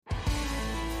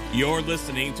You're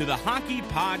listening to the Hockey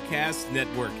Podcast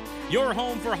Network, your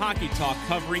home for hockey talk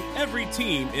covering every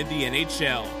team in the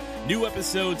NHL. New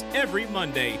episodes every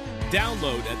Monday.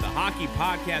 Download at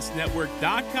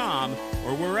thehockeypodcastnetwork.com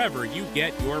or wherever you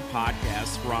get your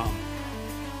podcasts from.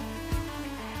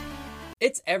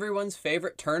 It's everyone's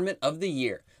favorite tournament of the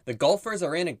year. The Golfers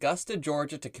are in Augusta,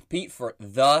 Georgia to compete for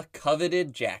the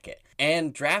coveted jacket.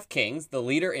 And DraftKings, the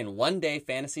leader in one-day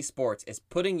fantasy sports, is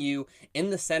putting you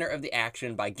in the center of the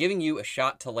action by giving you a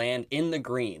shot to land in the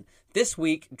green. This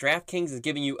week, DraftKings is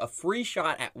giving you a free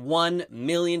shot at $1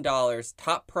 million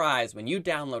top prize when you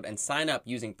download and sign up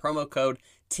using promo code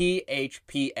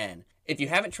THPN. If you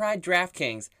haven't tried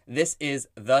DraftKings, this is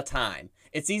the time.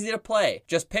 It's easy to play.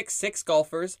 Just pick 6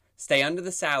 golfers, stay under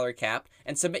the salary cap,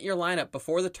 and submit your lineup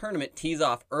before the tournament tees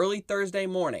off early Thursday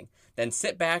morning. Then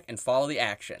sit back and follow the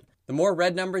action. The more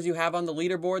red numbers you have on the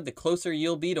leaderboard, the closer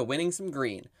you'll be to winning some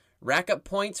green. Rack up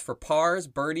points for pars,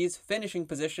 birdies, finishing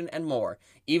position, and more.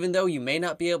 Even though you may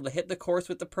not be able to hit the course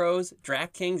with the pros,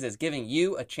 DraftKings is giving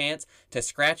you a chance to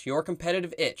scratch your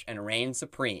competitive itch and reign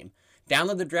supreme.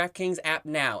 Download the DraftKings app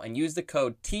now and use the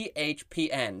code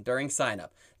THPN during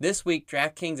signup. This week,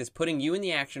 DraftKings is putting you in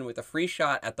the action with a free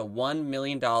shot at the $1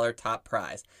 million top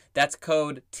prize. That's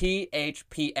code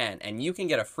THPN, and you can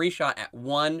get a free shot at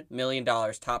 $1 million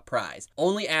top prize.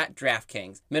 Only at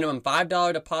DraftKings. Minimum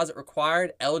 $5 deposit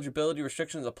required. Eligibility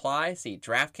restrictions apply. See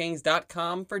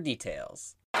DraftKings.com for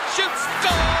details. Shoots, scores!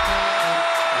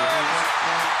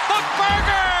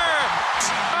 Buckberger!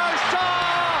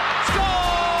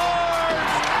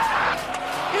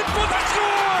 In for the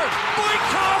score! Blake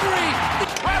Comrie!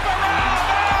 Wrap around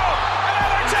now!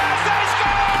 Another chance, they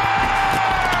score!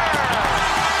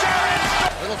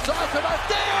 Little sauce about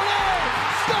Daly!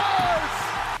 Scores!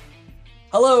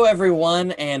 Hello,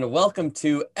 everyone, and welcome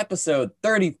to episode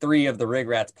 33 of the Rig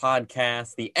Rats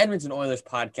podcast, the Edmonton Oilers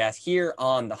podcast here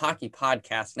on the Hockey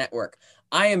Podcast Network.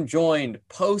 I am joined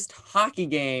post-hockey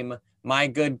game, my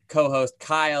good co-host,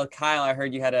 Kyle. Kyle, I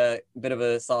heard you had a bit of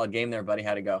a solid game there, buddy.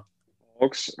 How'd it go?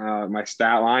 Folks, my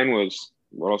stat line was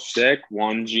a little sick.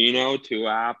 1 Gino, 2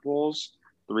 apples,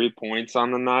 3 points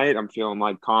on the night. I'm feeling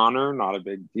like Connor, not a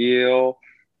big deal.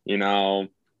 You know,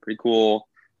 pretty cool.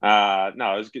 No,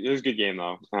 it was a good game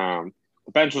though. The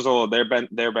bench was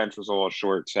their bench was a little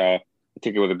short, so I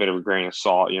take it with a bit of a grain of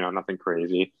salt. You know, nothing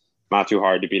crazy. Not too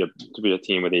hard to beat a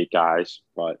team with 8 guys,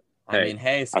 but scoring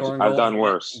I've goals, done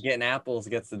worse. Getting apples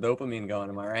gets the dopamine going.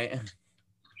 Am I right?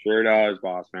 Sure does,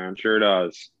 boss man. Sure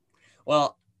does.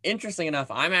 Well, interesting enough,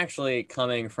 I'm actually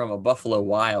coming from a Buffalo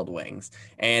Wild Wings.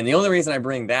 And the only reason I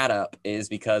bring that up is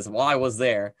because while I was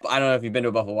there, I don't know if you've been to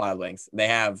a Buffalo Wild Wings, they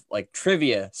have like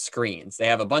trivia screens. They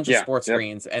have a bunch of sports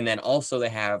screens, and then also they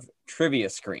have trivia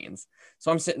screens.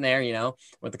 So I'm sitting there, you know,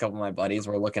 with a couple of my buddies.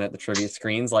 We're looking at the trivia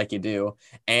screens like you do.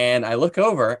 And I look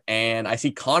over and I see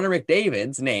Connor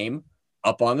McDavid's name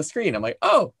up on the screen. I'm like,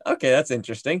 oh, okay, that's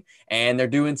interesting. And they're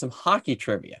doing some hockey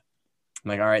trivia. I'm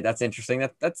like, all right, that's interesting.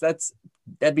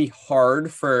 That'd be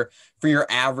hard for your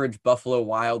average Buffalo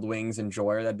Wild Wings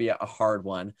enjoyer. That'd be a hard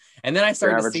one. And then I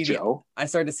started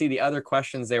to see the other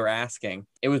questions they were asking.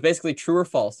 It was basically true or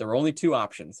false. There were only 2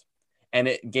 options. And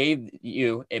it gave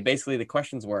you, the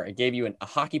questions were, it gave you a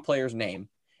hockey player's name,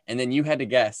 and then you had to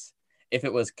guess if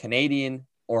it was Canadian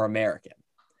or American.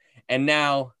 And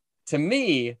now, to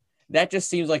me, that just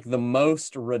seems like the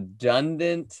most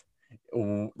redundant,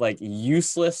 like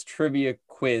useless trivia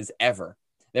quiz ever.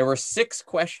 There were 6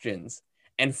 questions,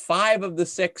 and 5 of the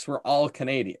 6 were all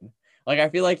Canadian. Like, I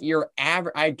feel like your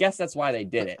average, I guess that's why they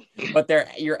did it, but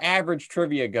your average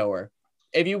trivia goer,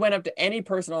 if you went up to any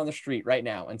person on the street right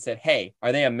now and said, hey,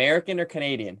 are they American or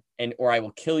Canadian? Or I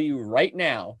will kill you right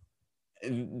now.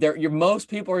 Most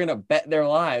people are going to bet their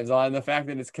lives on the fact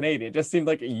that it's Canadian. It just seemed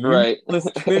like a useless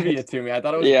trivia to me. I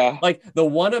thought it was like the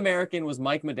one American was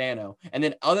Mike Modano. And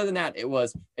then other than that, it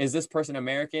was, is this person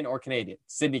American or Canadian?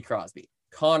 Sidney Crosby,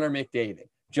 Connor McDavid,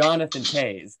 Jonathan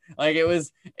Toews. Like it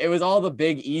was all the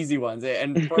big easy ones.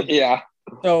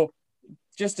 So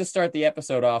just to start the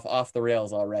episode off the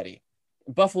rails already,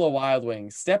 Buffalo Wild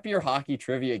Wings, step your hockey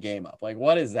trivia game up. Like,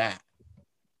 what is that?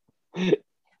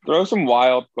 Throw some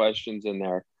wild questions in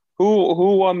there.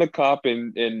 Who won the cup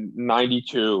in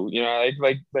 '92? You know,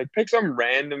 like pick some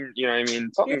random. You know what I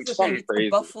mean? Something crazy. The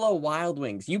Buffalo Wild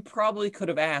Wings. You probably could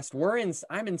have asked.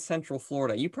 I'm in Central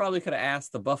Florida. You probably could have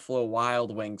asked the Buffalo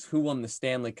Wild Wings who won the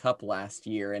Stanley Cup last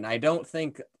year, and I don't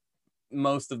think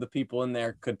most of the people in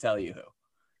there could tell you who.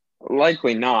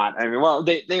 Likely not. I mean, well,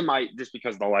 they might just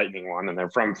because the Lightning won and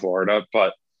they're from Florida,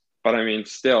 but I mean,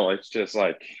 still, it's just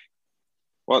like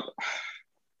what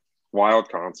wild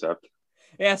concept.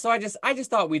 Yeah, so I just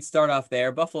thought we'd start off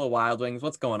there. Buffalo Wild Wings,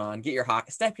 what's going on?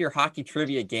 Step your hockey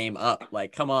trivia game up.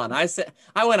 Like, come on. I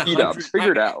went 100.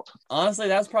 Figure it out. Honestly,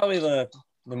 that's probably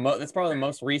that's probably the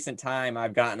most recent time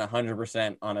I've gotten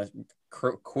 100% on a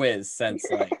quiz since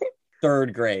like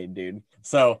third grade, dude.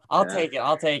 So I'll take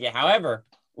it. However,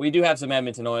 we do have some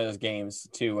Edmonton Oilers games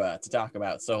to talk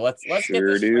about. So let's get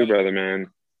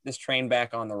this train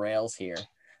back on the rails here.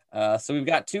 So we've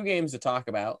got 2 games to talk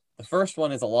about. The first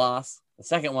one is a loss. The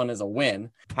second one is a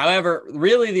win. However,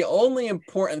 really the only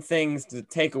important things to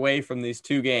take away from these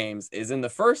 2 games is in the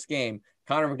first game,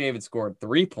 Connor McDavid scored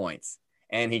 3 points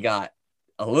and he got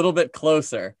a little bit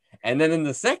closer. And then in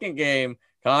the second game,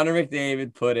 Connor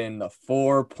McDavid put in the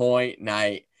 4-point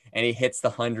night and he hits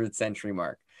the 100th century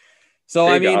mark.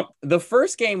 So, the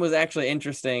first game was actually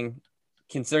interesting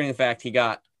considering the fact he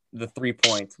got the 3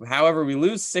 points. However, we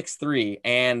lose 6-3,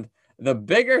 and the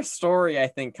bigger story, I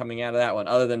think, coming out of that one,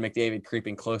 other than McDavid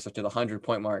creeping closer to the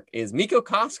 100-point mark, is Mikko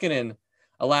Koskinen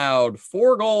allowed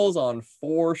 4 goals on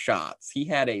 4 shots. He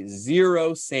had a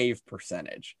 0 save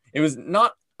percentage. It was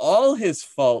not all his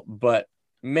fault, but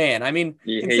man,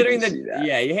 considering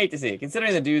you hate to see it.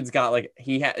 Considering the dude's got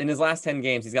in his last 10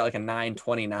 games, he's got like a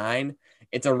 929.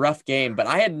 It's a rough game, but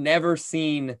I had never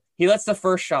seen, he lets the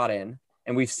first shot in,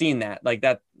 and we've seen that. Like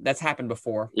that's happened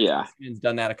before. Yeah. He's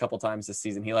done that a couple times this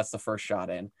season. He lets the first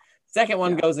shot in. Second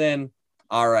one goes in.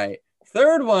 All right.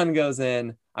 Third one goes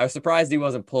in. I was surprised he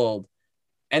wasn't pulled.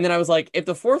 And then I was like, if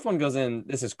the fourth one goes in,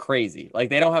 this is crazy. Like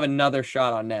they don't have another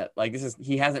shot on net. Like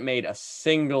he hasn't made a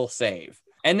single save.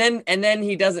 And then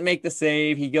he doesn't make the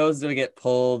save. He goes to get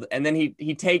pulled. And then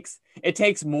it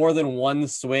takes more than one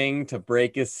swing to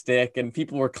break his stick. And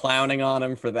people were clowning on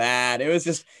him for that. It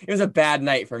was a bad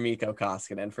night for Mikko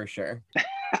Koskinen for sure.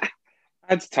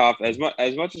 That's tough. As much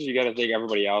as you got to think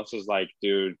everybody else is like,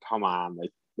 dude, come on,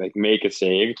 like make a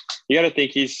save. You got to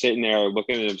think he's sitting there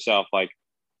looking at himself like,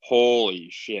 holy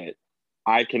shit,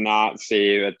 I cannot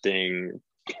save a thing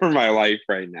for my life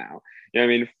right now. You know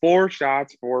what I mean? 4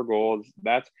 shots, 4 goals.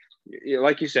 That's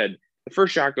like you said, the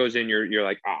first shot goes in, you're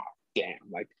like, damn,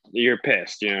 like you're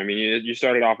pissed. You know what I mean? You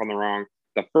started off on the wrong.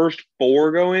 The first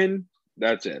 4 go in,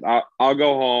 that's it. I'll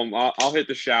go home. I'll hit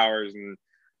the showers and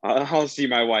I'll see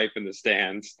my wife in the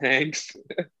stands. Thanks.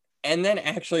 And then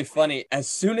actually funny, as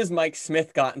soon as Mike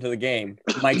Smith got into the game,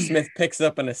 Mike Smith picks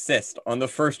up an assist on the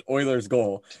first Oilers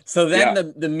goal. So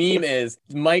then the meme is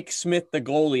Mike Smith, the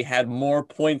goalie, had more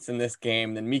points in this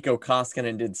game than Mikko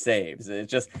Koskinen did saves.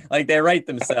 It's just like they write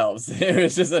themselves. It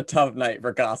was just a tough night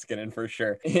for Koskinen for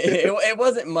sure. It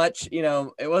wasn't much,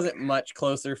 it wasn't much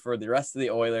closer for the rest of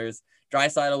the Oilers.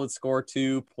 Draisaitl would score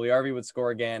 2, Puljujarvi would score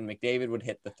again, McDavid would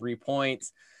hit the 3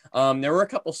 points. There were a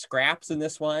couple scraps in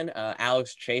this one.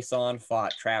 Alex Chason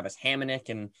fought Travis Hamonic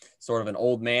in sort of an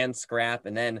old man scrap.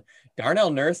 And then Darnell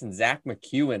Nurse and Zach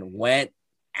McEwen went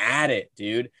at it,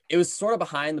 dude. It was sort of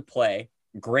behind the play.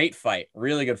 Great fight.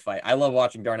 Really good fight. I love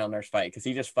watching Darnell Nurse fight because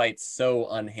he just fights so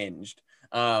unhinged.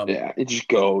 It just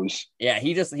goes. Yeah,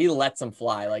 he lets them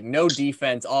fly. Like no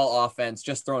defense, all offense,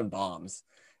 just throwing bombs.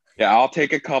 Yeah, I'll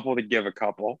take a couple to give a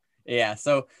couple. Yeah,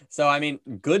 so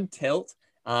good tilt.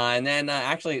 And then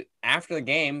actually after the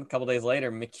game, a couple days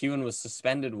later, McEwen was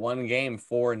suspended 1 game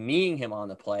for kneeing him on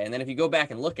the play. And then if you go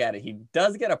back and look at it, he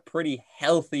does get a pretty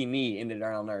healthy knee into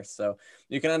Darnell Nurse. So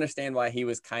you can understand why he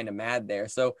was kind of mad there.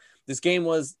 So this game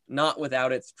was not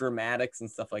without its dramatics and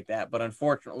stuff like that. But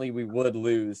unfortunately, we would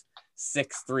lose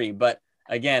 6-3. But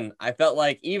again, I felt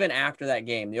like even after that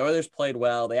game, the Oilers played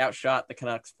well. They outshot the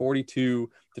Canucks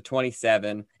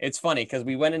 42-27. It's funny because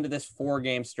we went into this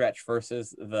 4-game stretch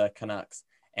versus the Canucks.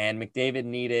 And McDavid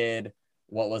needed,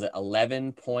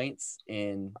 11 points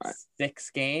in 6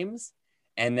 games.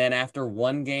 And then after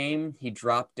 1 game, he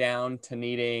dropped down to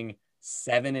needing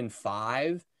 7 and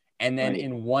 5. And then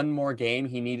in 1 more game,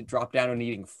 he dropped down to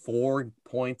needing 4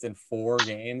 points in 4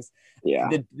 games. Yeah.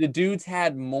 The dude's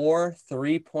had more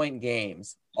 3-point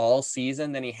games all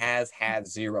season than he has had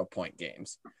 0-point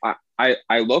games.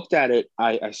 I looked at it.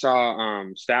 I saw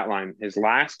stat line. His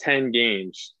last 10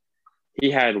 games, he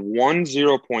had 1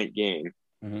 0-point game,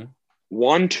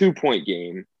 1 2-point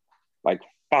game, like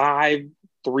 5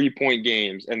 3-point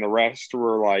games, and the rest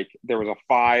were like there was a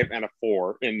 5 and a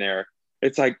 4 in there.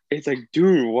 It's like,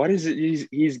 dude, what is it?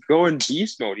 He's going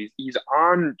beast mode. He's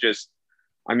on just.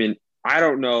 I mean, I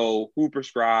don't know who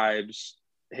prescribes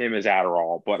him as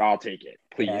Adderall, but I'll take it,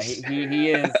 please.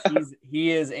 Yeah,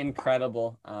 he is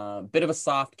incredible. Bit of a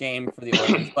soft game for the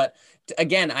Oilers, but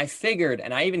again, I figured,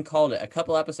 and I even called it a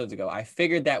couple episodes ago. I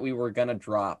figured that we were gonna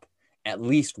drop at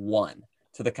least 1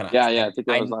 to the Canucks. Yeah, I think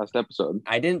that was last episode.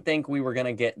 I didn't think we were going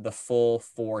to get the full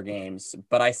 4 games,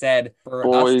 but I said for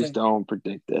Boys us to, don't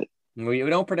predict it. we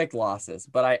don't predict losses,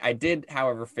 but I did,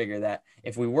 however, figure that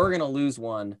if we were going to lose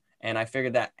one, and I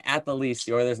figured that at the least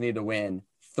the Oilers need to win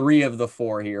 3 of the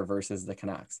 4 here versus the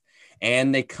Canucks.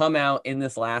 And they come out in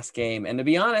this last game. And to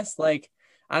be honest, like,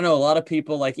 I don't know, a lot of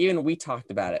people, like, even we talked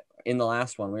about it in the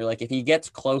last one. We were like, if he gets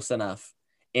close enough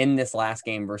in this last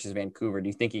game versus Vancouver, do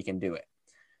you think he can do it?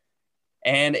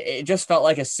 And it just felt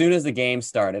like as soon as the game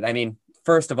started, I mean,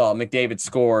 first of all, McDavid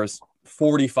scores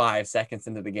 45 seconds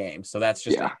into the game. So that's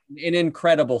just an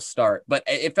incredible start. But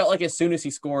it felt like as soon as he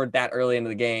scored that early into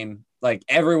the game, like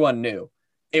everyone knew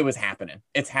it was happening.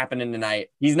 It's happening tonight.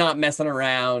 He's not messing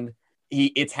around.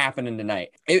 It's happening tonight.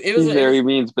 It was very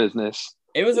means business.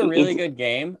 It was a really good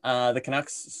game. The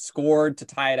Canucks scored to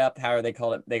tie it up. However, they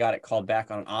called it. They got it called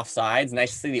back on offsides.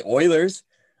 Nice to see the Oilers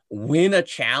win a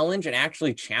challenge and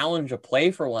actually challenge a play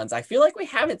for once. I feel like we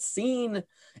haven't seen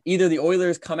either the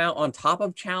Oilers come out on top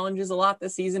of challenges a lot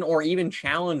this season or even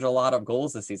challenge a lot of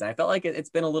goals this season. I felt like it's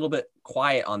been a little bit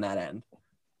quiet on that end.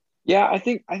 Yeah, I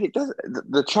think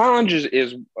the challenge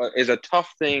is a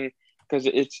tough thing because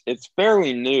it's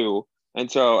fairly new,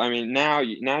 and so I mean now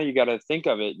you got to think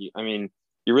of it. I mean,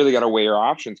 you really got to weigh your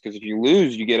options because if you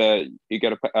lose, you get a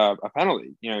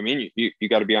penalty. You know what I mean? You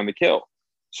got to be on the kill.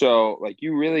 So like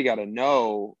you really got to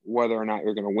know whether or not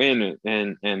you're going to win,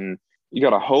 and you got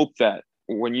to hope that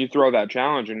when you throw that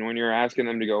challenge and when you're asking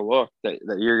them to go look that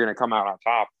you're going to come out on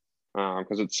top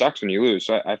because it sucks when you lose.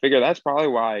 So I figure that's probably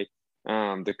why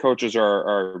the coaches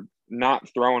are not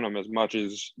throwing them as much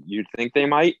as you'd think they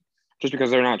might, just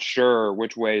because they're not sure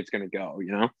which way it's going to go,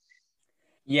 you know?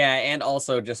 Yeah, and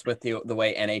also just with the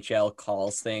way NHL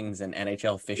calls things and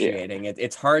NHL officiating,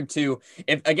 it's hard to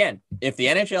if the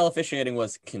NHL officiating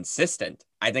was consistent,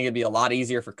 I think it'd be a lot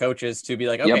easier for coaches to be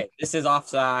like, okay, this is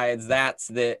offsides, that's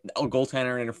the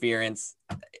goaltender interference.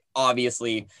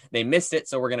 Obviously, they missed it,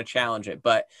 so we're going to challenge it.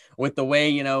 But with the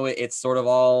way, it's sort of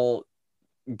all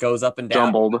goes up and down,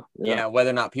 jumbled. Whether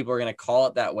or not people are going to call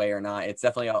it that way or not, it's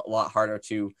definitely a lot harder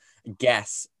to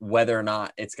guess whether or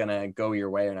not it's going to go your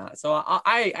way or not. So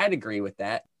I'd agree with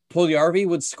that. Puljujarvi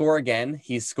would score again.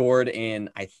 He's scored in,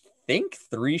 I think,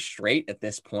 3 straight at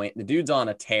this point. The dude's on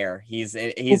a tear. He's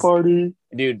party.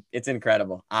 Dude, it's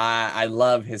incredible. I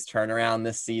love his turnaround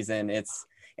this season. If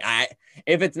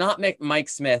it's not Mike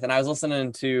Smith, and I was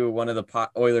listening to one of the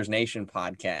Oilers Nation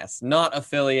podcasts, not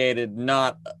affiliated,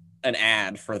 not an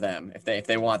ad for them. If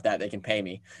they want that, they can pay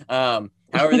me.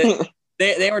 However,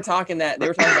 they were talking about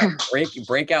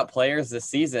breakout players this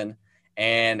season,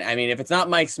 and I mean, if it's not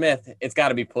Mike Smith, it's got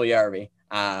to be Puljujarvi.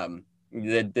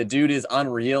 The dude is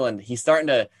unreal, and he's starting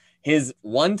to. His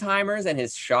one-timers and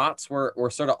his shots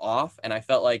were sort of off, and I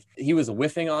felt like he was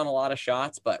whiffing on a lot of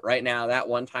shots, but right now that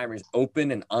one-timer is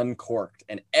open and uncorked,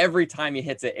 and every time he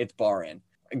hits it, it's bar in.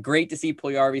 Great to see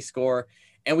Puljujarvi score,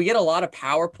 and we get a lot of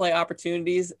power play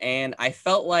opportunities, and I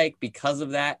felt like because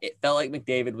of that, it felt like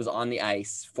McDavid was on the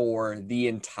ice for the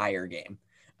entire game.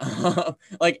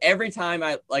 Like every time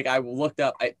I looked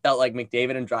up, I felt like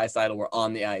McDavid and Draisaitl were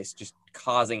on the ice, just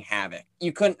causing havoc.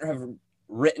 You couldn't have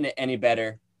written it any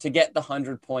better. To get the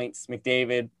 100 points,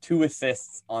 McDavid, 2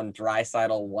 assists on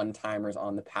Draisaitl, one-timers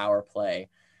on the power play.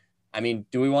 I mean,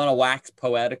 do we want to wax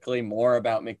poetically more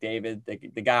about McDavid?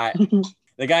 The guy,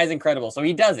 the guy's incredible. So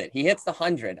he does it. He hits the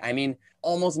 100. I mean,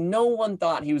 almost no one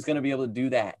thought he was going to be able to do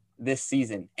that this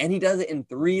season. And he does it in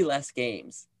 3 less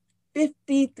games.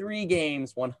 53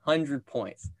 games, 100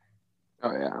 points.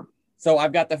 Oh, yeah. So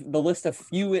I've got the list of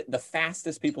the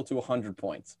fastest people to 100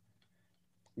 points.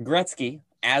 Gretzky,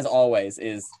 as always,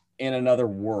 is in another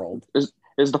world. Is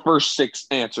the first 6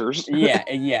 answers. yeah,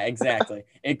 exactly.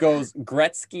 It goes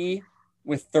Gretzky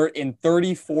in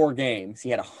 34 games, he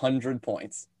had 100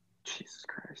 points. Jesus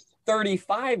Christ.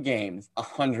 35 games,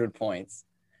 100 points.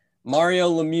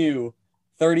 Mario Lemieux,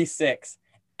 36.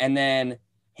 And then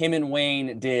him and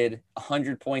Wayne did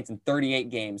 100 points in 38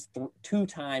 games, 2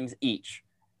 times each.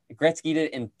 Gretzky did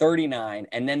it in 39,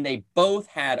 and then they both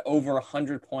had over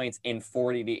 100 points in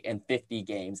 40 and 50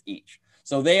 games each.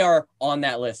 So they are on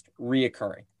that list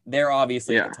reoccurring. They're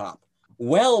obviously at the top.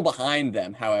 Well behind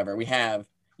them, however, we have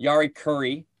Jari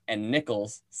Kurri and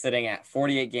Nichols sitting at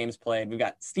 48 games played. We've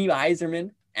got Steve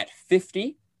Yzerman at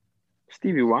 50.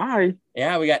 Stevie Y.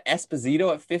 Yeah, we got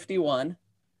Esposito at 51.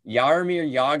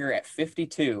 Jaromir Jagr at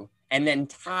 52. And then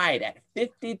tied at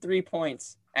 53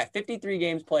 points. At 53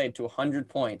 games played to 100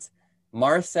 points,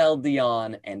 Marcel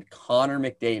Dion and Connor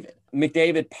McDavid.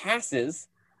 McDavid passes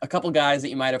a couple guys that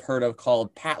you might have heard of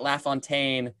called Pat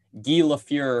LaFontaine, Guy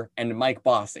Lafleur, and Mike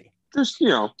Bossy. Just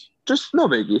no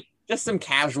biggie. just some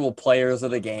casual players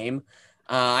of the game.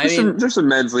 Just some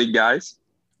men's league guys.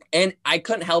 And I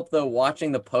couldn't help though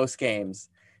watching the post games.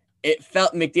 It seemed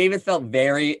like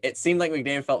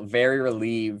McDavid felt very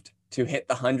relieved to hit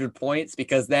the 100 points,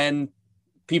 because then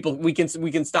we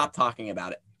can stop talking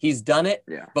about it. He's done it,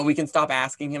 but we can stop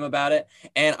asking him about it.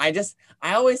 And I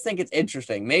always think it's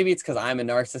interesting. Maybe it's because I'm a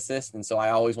narcissist, and so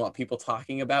I always want people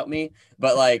talking about me.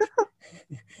 But like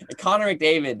Connor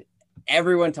McDavid,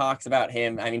 everyone talks about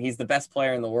him. I mean, he's the best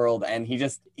player in the world, and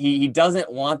he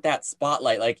doesn't want that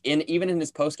spotlight. Like even in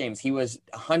his post games, he was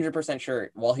 100% sure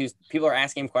while people are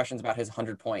asking him questions about his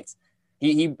 100 points.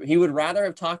 He would rather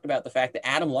have talked about the fact that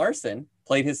Adam Larson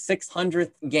played his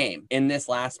 600th game in this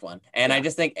last one. And I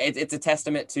just think it's a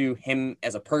testament to him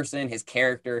as a person, his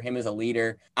character, him as a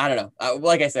leader. I don't know.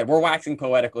 Like I said, we're waxing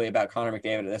poetically about Connor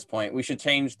McDavid at this point. We should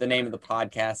change the name of the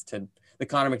podcast to the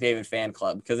Connor McDavid Fan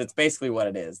Club, because it's basically what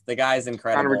it is. The guy's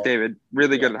incredible. Connor McDavid,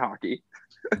 really good at hockey.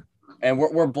 And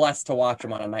we're blessed to watch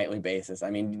him on a nightly basis. I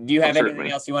mean, do you have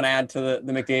anything else you want to add to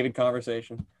the McDavid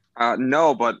conversation?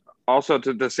 No, but also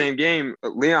to the same game,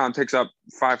 Leon takes up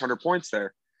 500 points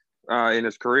there in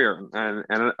his career.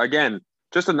 And again,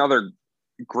 just another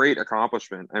great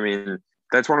accomplishment. I mean,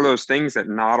 that's one of those things that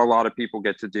not a lot of people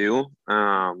get to do.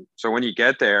 So when you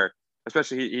get there,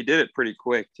 especially he did it pretty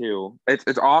quick too.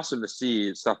 It's awesome to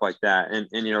see stuff like that. And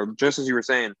you know, just as you were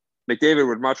saying, McDavid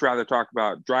would much rather talk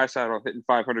about Draisaitl hitting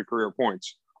 500 career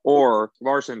points or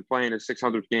Larson playing his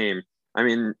 600th game. I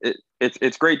mean,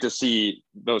 it's great to see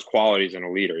those qualities in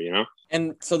a leader, you know?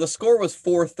 And so the score was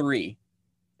 4-3.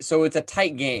 So it's a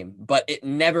tight game, but it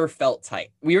never felt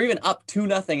tight. We were even up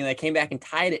 2-0, and they came back and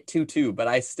tied it 2-2. But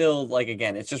I still, like,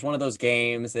 again, it's just one of those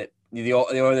games that the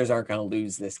Oilers aren't going to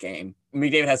lose this game.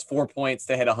 McDavid has 4 points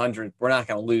to hit 100. We're not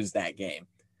going to lose that game.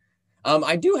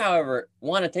 I do, however,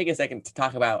 want to take a second to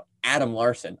talk about Adam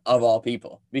Larson, of all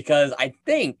people, because I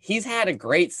think he's had a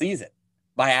great season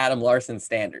by Adam Larson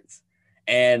standards.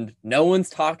 And no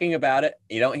one's talking about it.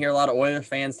 You don't hear a lot of Oilers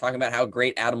fans talking about how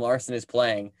great Adam Larson is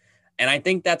playing. And I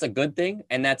think that's a good thing.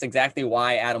 And that's exactly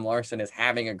why Adam Larson is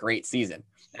having a great season.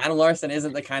 Adam Larson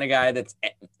isn't the kind of guy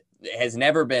has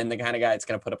never been the kind of guy that's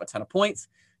going to put up a ton of points.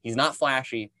 He's not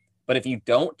flashy. But if you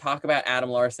don't talk about Adam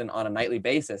Larson on a nightly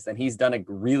basis, then he's done a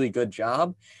really good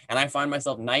job. And I find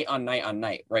myself night on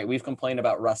night, right? We've complained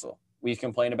about Russell. We've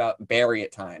complained about Barry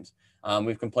at times.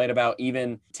 We've complained about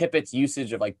even Tippett's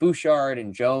usage of like Bouchard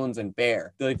and Jones and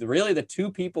Bear. Really, the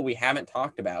two people we haven't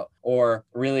talked about or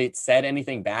really said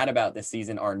anything bad about this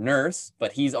season are Nurse,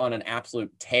 but he's on an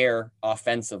absolute tear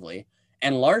offensively,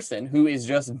 and Larson, who is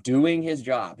just doing his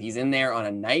job. He's in there on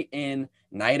a night in,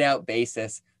 night out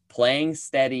basis, playing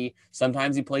steady.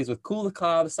 Sometimes he plays with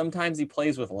Kulikov. Sometimes he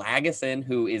plays with Lagesson,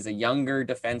 who is a younger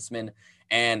defenseman.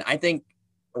 And I think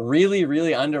really,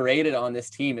 really underrated on this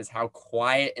team is how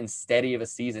quiet and steady of a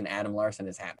season Adam Larson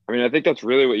has had. I mean, I think that's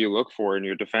really what you look for in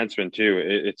your defenseman too.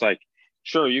 It's like,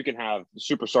 sure, you can have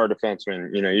superstar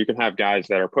defensemen, you know, you can have guys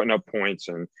that are putting up points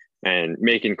and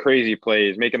making crazy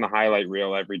plays, making the highlight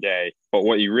reel every day. But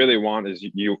what you really want is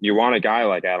you want a guy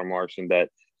like Adam Larson that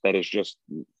is just,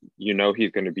 you know, he's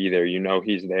going to be there. You know,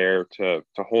 he's there to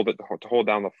hold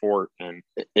down the fort. And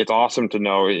it's awesome to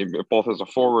know, both as a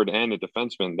forward and a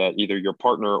defenseman, that either your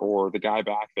partner or the guy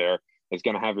back there is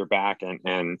going to have your back.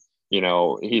 And you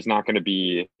know, he's not going to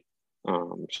be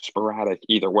sporadic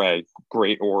either way,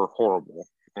 great or horrible.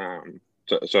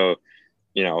 So,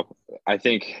 you know, I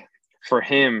think for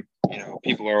him, you know,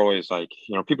 people are always like,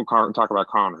 you know, people talk about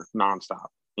Connor nonstop.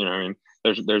 You know what I mean?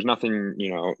 There's nothing,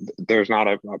 you know, there's not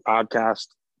a podcast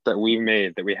that we've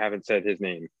made that we haven't said his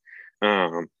name.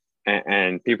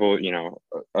 And people, you know,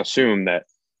 assume that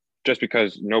just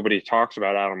because nobody talks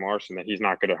about Adam Larson that he's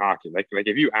not good at hockey. Like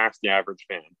if you ask the average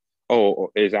fan,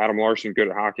 oh, is Adam Larson good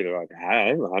at hockey? They're like,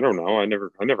 I don't know. I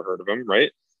never heard of him.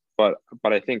 Right. But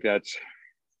I think that's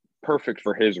perfect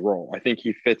for his role. I think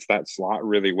he fits that slot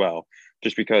really well,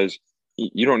 just because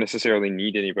you don't necessarily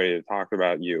need anybody to talk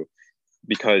about you,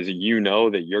 because you know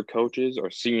that your coaches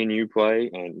are seeing you play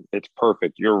and it's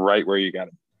perfect. You're right where you got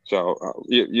it. So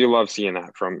you love seeing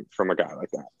that from a guy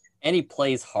like that. And he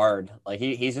plays hard. Like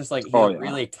he's just like, he's a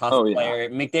really tough player.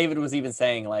 McDavid was even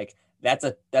saying like, that's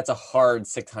a hard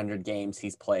 600 games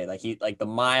he's played. Like the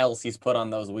miles he's put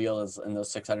on those wheels in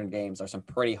those 600 games are some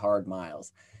pretty hard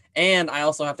miles. And I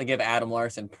also have to give Adam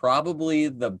Larson probably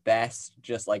the best,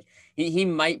 just like he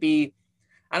might be,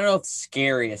 I don't know if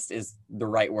scariest is the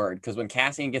right word, because when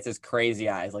Cassian gets his crazy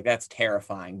eyes, like that's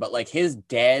terrifying. But like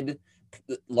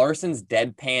Larson's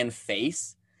deadpan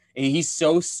face He's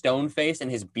so stone-faced,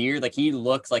 and his beard, like he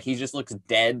just looks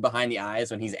dead behind the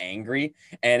eyes when he's angry,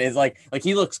 and is like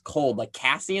he looks cold. Like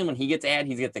Cassian, when he gets mad,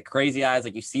 he's got the crazy eyes,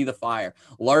 like you see the fire.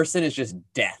 Larson is just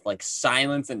death, like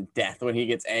silence and death when he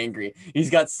gets angry. He's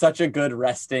got such a good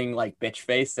resting like bitch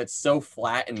face that's so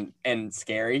flat and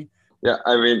scary. Yeah,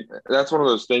 I mean, that's one of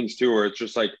those things too, where it's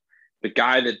just like the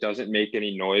guy that doesn't make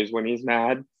any noise when he's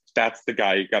mad, that's the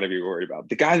guy you got to be worried about.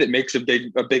 The guy that makes a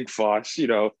big fuss, you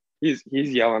know, he's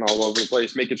yelling all over the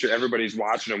place, making sure everybody's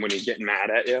watching him when he's getting mad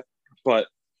at you. But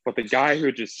the guy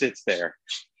who just sits there,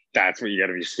 that's what you got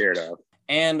to be scared of.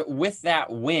 And with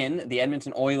that win, the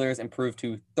Edmonton Oilers improved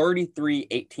to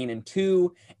 33-18-2,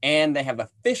 and they have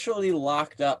officially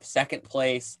locked up second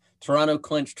place. Toronto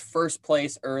clinched first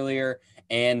place earlier.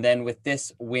 And then with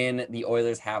this win, the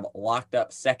Oilers have locked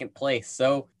up second place.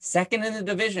 So second in the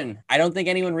division. I don't think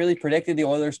anyone really predicted the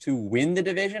Oilers to win the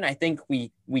division. I think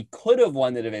we could have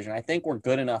won the division. I think we're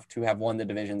good enough to have won the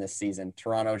division this season.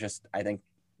 Toronto I think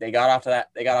they got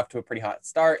off to a pretty hot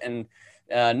start and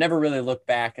never really looked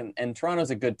back. And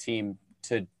Toronto's a good team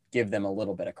to give them a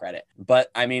little bit of credit.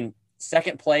 But I mean,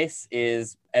 second place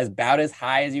is about as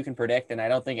high as you can predict, and I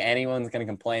don't think anyone's going to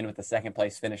complain with the second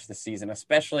place finish this season,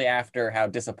 especially after how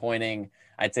disappointing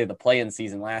I'd say the play-in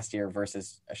season last year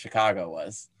versus Chicago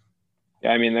was.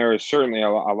 Yeah, I mean, there was certainly a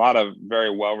lot of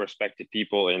very well-respected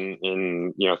people in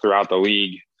you know, throughout the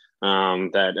league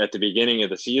that at the beginning of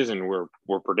the season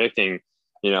were predicting,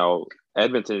 you know,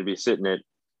 Edmonton to be sitting at,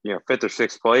 you know, 5th or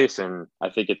 6th place, and I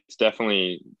think it's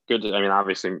definitely good to, I mean,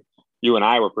 obviously you and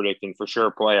I were predicting for sure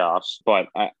playoffs, but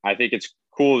I think it's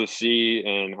cool to see,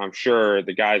 and I'm sure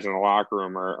the guys in the locker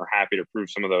room are happy to prove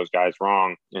some of those guys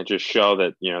wrong and just show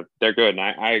that, you know, they're good. And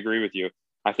I agree with you.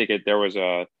 I think there's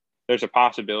a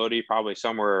possibility probably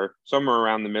somewhere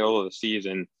around the middle of the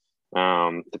season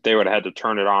that they would have had to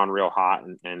turn it on real hot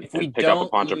and pick up a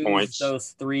bunch of points.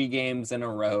 Those 3 games in a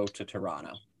row to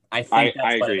Toronto, I think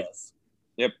that's what it is.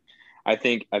 Yep. I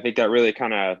think that really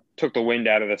kind of took the wind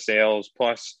out of the sails.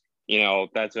 Plus, you know,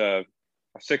 that's a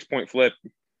 6-point flip.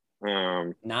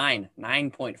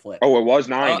 9-point flip. Oh, it was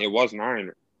 9. It was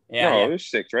 9. Yeah, no, yeah. it was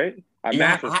 6, right?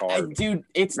 Math is hard. Dude,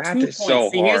 it's math 2 is points.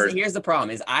 so hard. Here's the problem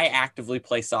is I actively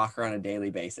play soccer on a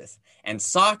daily basis. And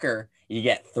soccer, you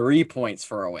get 3 points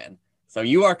for a win. So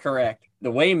you are correct.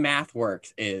 The way math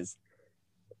works is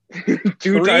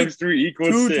 2 times 3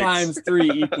 equals 6. 2 times 3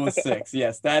 equals 6.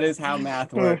 Yes, that is how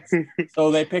math works.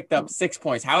 So they picked up 6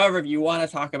 points. However, if you want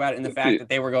to talk about it in the fact that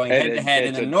they were going head-to-head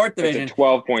in the North Division, it's a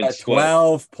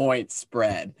 12-point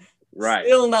spread. Right.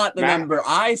 Still not the number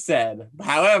I said.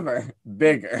 However,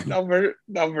 bigger.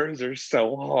 Numbers are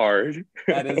so hard.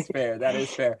 That is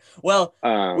fair. Well,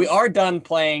 we are done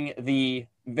playing the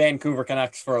Vancouver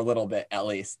Canucks for a little bit, at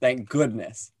least. Thank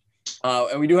goodness.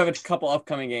 And we do have a couple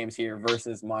upcoming games here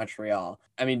versus Montreal.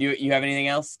 I mean, do you have anything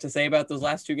else to say about those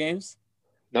last 2 games?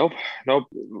 Nope.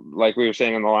 Like we were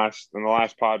saying in the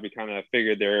last pod, we kind of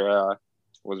figured there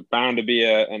was bound to be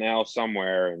an L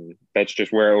somewhere, and that's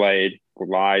just where it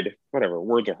lied. Whatever,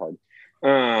 words are hard.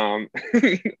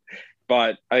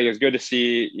 But I think it's good to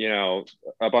see, you know,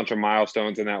 a bunch of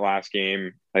milestones in that last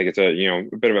game. I think it's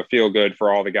a bit of a feel good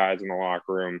for all the guys in the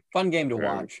locker room. Fun game to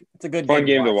watch. It's a good fun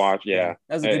game to watch. Yeah,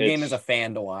 that was a good game as a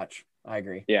fan to watch. I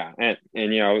agree. Yeah, and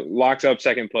you know, locks up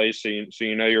second place, so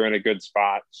you know you're in a good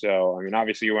spot. So I mean,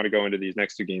 obviously you want to go into these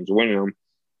next 2 games winning them,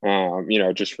 you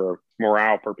know, just for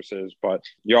morale purposes. But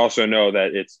you also know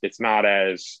that it's not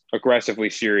as aggressively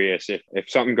serious if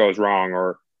something goes wrong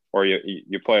or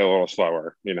you play a little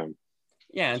slower, you know.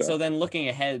 Yeah, and so then looking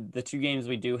ahead, the 2 games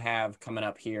we do have coming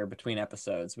up here between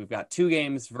episodes, we've got 2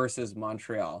 games versus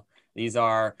Montreal. These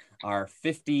are our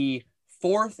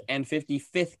 54th and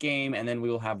 55th game, and then we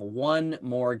will have 1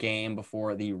 more game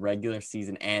before the regular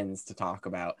season ends to talk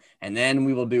about. And then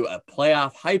we will do a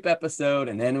playoff hype episode,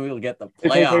 and then we will get the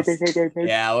playoffs.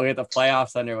 Yeah, we'll get the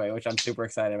playoffs underway, which I'm super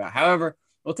excited about. However,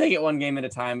 we'll take it 1 game at a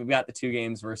time. We've got the 2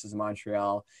 games versus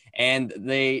Montreal. And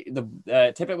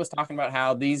Tippett was talking about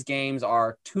how these games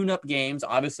are tune-up games.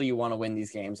 Obviously, you want to win these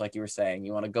games, like you were saying.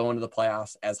 You want to go into the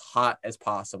playoffs as hot as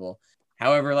possible.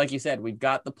 However, like you said, we've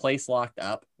got the place locked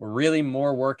up. We're really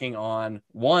more working on,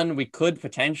 1, we could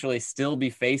potentially still be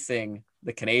facing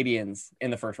the Canadiens in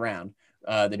the first round.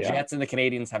 Jets and the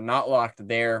Canadiens have not locked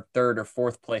their 3rd or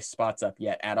 4th place spots up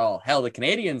yet at all. Hell, the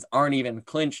Canadiens aren't even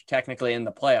clinched technically in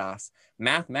the playoffs.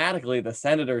 Mathematically, the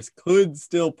Senators could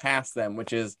still pass them,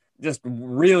 which is just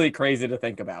really crazy to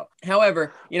think about.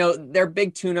 However, they're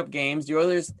big tune-up games. The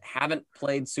Oilers haven't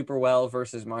played super well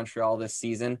versus Montreal this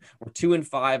season. We're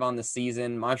 2-5 on the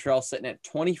season. Montreal sitting at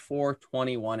 24,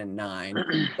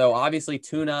 21-9. So obviously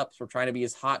tune-ups. We're trying to be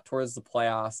as hot towards the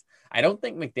playoffs. I don't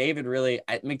think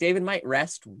McDavid might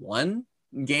rest one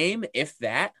game, if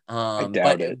that. I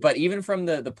doubt it. But even from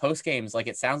the post games, like,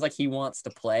 it sounds like he wants to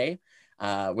play.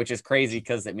 Which is crazy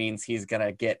because it means he's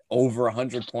gonna get over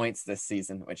 100 points this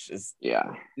season, which is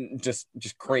just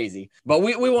crazy. But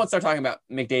we won't start talking about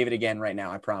McDavid again right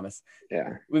now, I promise.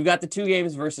 Yeah, we've got the 2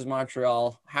 games versus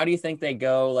Montreal. How do you think they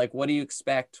go? Like, what do you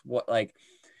expect? Do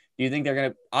you think they're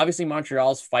gonna? Obviously,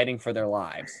 Montreal's fighting for their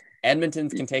lives.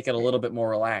 Edmonton's can take it a little bit more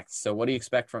relaxed. So, what do you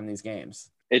expect from these games?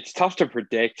 It's tough to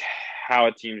predict how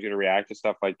a team's going to react to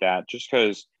stuff like that, just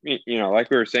because, like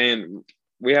we were saying,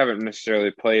 we haven't necessarily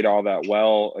played all that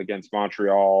well against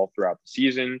Montreal throughout the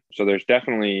season. So there's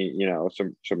definitely,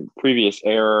 some previous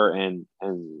error and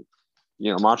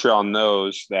Montreal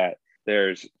knows that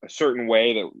there's a certain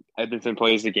way that Edmonton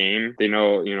plays the game. They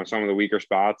know, some of the weaker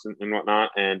spots and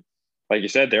whatnot. And like you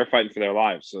said, they're fighting for their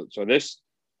lives. So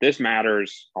this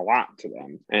matters a lot to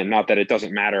them, and not that it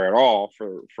doesn't matter at all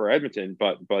for Edmonton,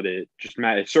 but it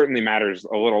certainly matters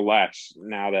a little less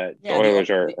now that the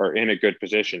Oilers are in a good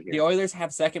position here. The Oilers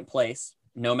have second place.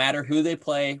 No matter who they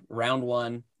play, round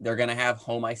 1, they're going to have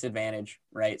home ice advantage,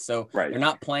 right? So They're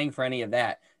not playing for any of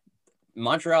that.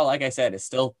 Montreal, like I said, is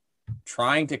still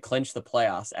trying to clinch the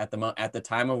playoffs at the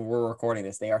time of we're recording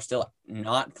this. They are still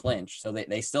not clinched, so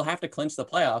they still have to clinch the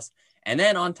playoffs. And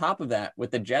then on top of that, with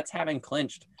the Jets having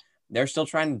clinched, they're still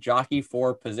trying to jockey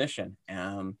for position.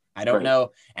 I don't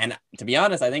know. And to be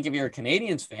honest, I think if you're a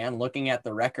Canadiens fan looking at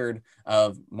the record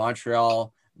of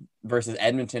Montreal versus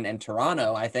Edmonton and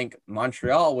Toronto, I think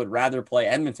Montreal would rather play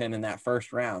Edmonton in that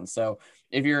first round. So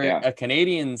if you're a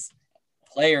Canadiens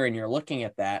player and you're looking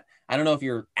at that, I don't know if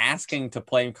you're asking to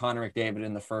play Connor McDavid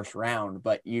in the first round,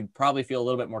 but you'd probably feel a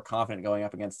little bit more confident going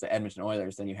up against the Edmonton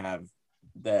Oilers than you have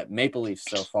the Maple Leafs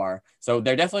so far. So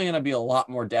they're definitely going to be a lot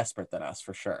more desperate than us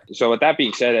for sure. So with that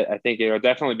being said, I think it'll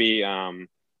definitely be,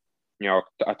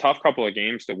 a tough couple of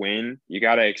games to win. You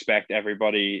got to expect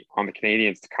everybody on the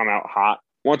Canadiens to come out hot.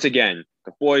 Once again,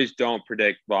 the boys don't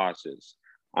predict losses.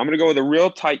 I'm going to go with a real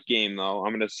tight game, though.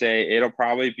 I'm going to say it'll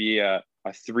probably be a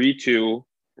 3-2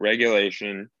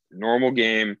 regulation, normal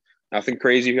game, nothing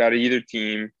crazy about either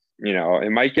team.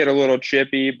 It might get a little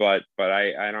chippy, but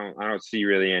I don't see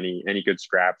really any good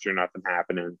scraps or nothing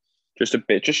happening. Just a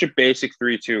basic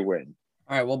 3-2 win.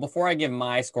 All right. Well, before I give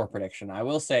my score prediction, I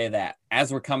will say that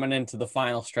as we're coming into the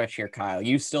final stretch here, Kyle,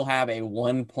 you still have a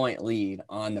 1-point lead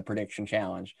on the prediction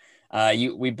challenge.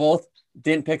 We both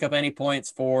didn't pick up any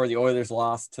points for the Oilers'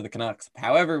 loss to the Canucks.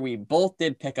 However, we both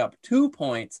did pick up 2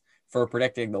 points for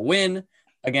predicting the win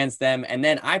against them. And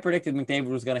then I predicted McDavid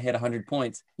was going to hit 100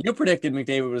 points. You predicted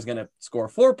McDavid was going to score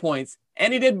 4 points,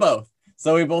 and he did both.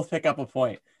 So we both pick up a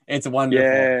point. It's wonderful.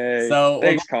 Yay. So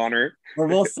thanks, Connor. We're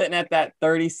both sitting at that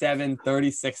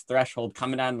 37-36 threshold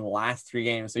coming down to the last 3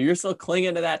 games. So you're still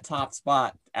clinging to that top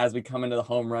spot as we come into the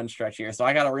home run stretch here. So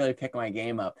I got to really pick my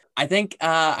game up. I think,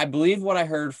 I believe what I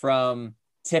heard from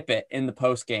Tippett in the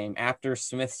post game after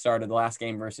Smith started the last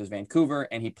game versus Vancouver,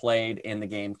 and he played in the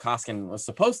game Koskinen was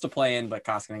supposed to play in, but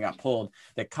Koskinen got pulled,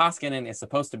 that Koskinen is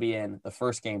supposed to be in the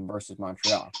first game versus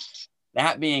Montreal.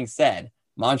 That being said,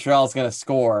 Montreal is going to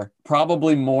score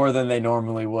probably more than they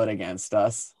normally would against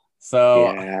us.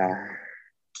 So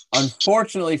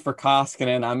unfortunately for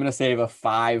Koskinen, I'm going to save a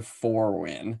 5-4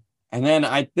 win. And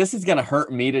then this is going to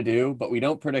hurt me to do, but we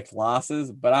don't predict losses,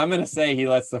 but I'm going to say he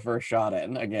lets the first shot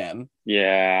in again.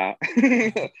 Yeah.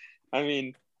 I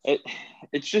mean,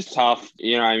 it's just tough.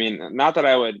 Not that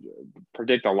I would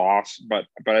predict a loss, but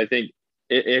I think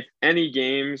if any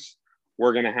games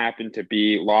were going to happen to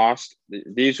be lost,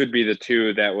 these would be the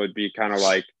 2 that would be kind of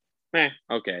like,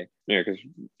 okay. Because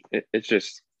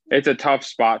it's a tough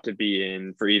spot to be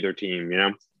in for either team,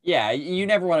 Yeah, you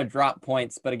never want to drop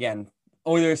points, but again,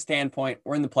 Oilers standpoint,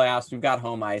 we're in the playoffs. We've got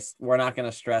home ice. We're not going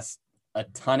to stress a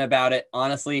ton about it.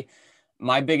 Honestly,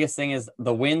 my biggest thing is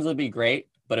the wins would be great,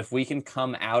 but if we can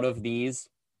come out of these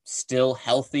still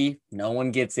healthy, no one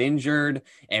gets injured,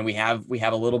 and we have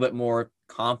a little bit more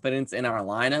confidence in our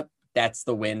lineup, that's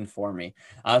the win for me.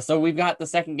 So we've got the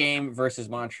second game versus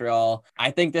Montreal.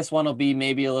 I think this one will be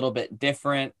maybe a little bit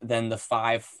different than the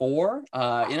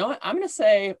 5-4. You know what? I'm going to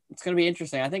say it's going to be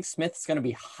interesting. I think Smith's going to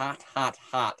be hot.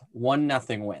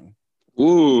 1-0 win.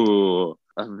 Ooh,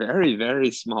 a very,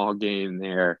 very small game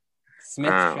there.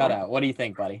 Smith shutout. What do you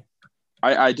think, buddy?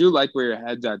 I do like where your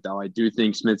head's at, though. I do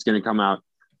think Smith's going to come out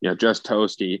just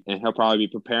toasty, and he'll probably be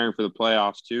preparing for the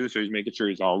playoffs too. So he's making sure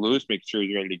he's all loose, making sure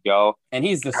he's ready to go. And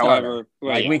he's the starter. However,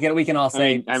 like we can all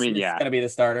say, Smith's going to be the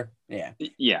starter. Yeah.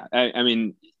 Yeah. I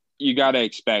mean, you got to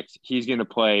expect he's going to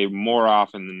play more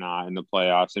often than not in the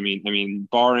playoffs. I mean,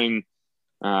 barring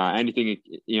anything,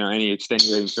 any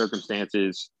extenuating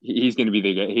circumstances, he's going to be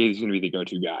the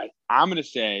go-to guy. I'm going to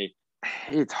say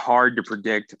it's hard to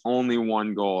predict only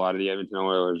one goal out of the Edmonton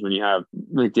Oilers when you have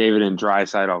McDavid and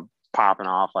Draisaitl popping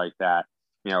off like that.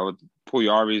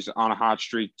 Puljujarvi's on a hot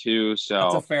streak too. So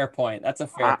that's a fair point.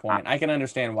 I can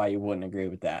understand why you wouldn't agree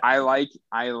with that. I like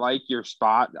your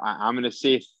spot. I'm going to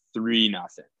say 3-0.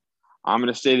 I'm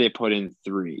going to say they put in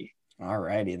 3. All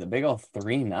righty. The big old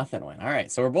 3-0 win. All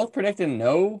right. So we're both predicting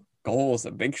no goals.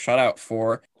 A big shutout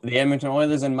for the Edmonton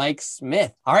Oilers and Mike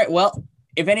Smith. All right. Well,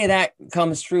 if any of that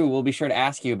comes true, we'll be sure to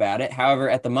ask you about it. However,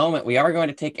 at the moment, we are going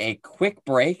to take a quick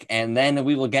break, and then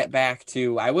we will get back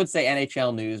to, I would say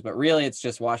NHL news, but really it's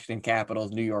just Washington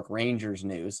Capitals, New York Rangers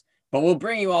news. But we'll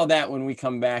bring you all that when we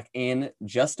come back in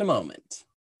just a moment.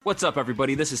 What's up,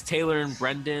 everybody? This is Taylor and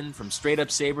Brendan from Straight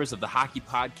Up Sabres of the Hockey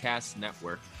Podcast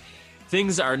Network.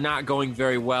 Things are not going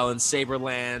very well in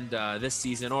Saberland this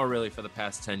season, or really for the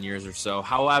past 10 years or so.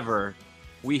 However,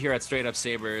 we here at Straight Up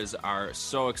Sabres are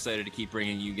so excited to keep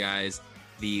bringing you guys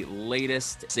the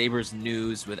latest Sabres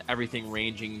news, with everything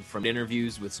ranging from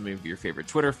interviews with some of your favorite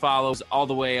Twitter follows all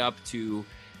the way up to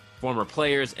former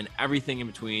players and everything in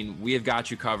between. We have got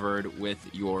you covered with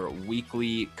your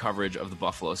weekly coverage of the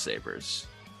Buffalo Sabres.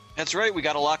 That's right. We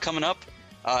got a lot coming up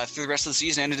through the rest of the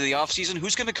season and into the offseason.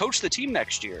 Who's going to coach the team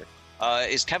next year?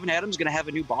 Is Kevin Adams going to have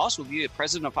a new boss? Will he be a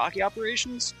president of hockey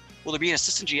operations? Will there be an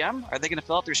assistant GM? Are they going to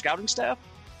fill out their scouting staff?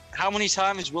 How many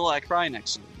times will I cry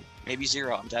next season? Maybe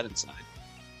 0. I'm dead inside.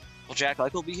 Will Jack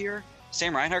Eichel be here?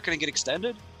 Sam Reinhart going to get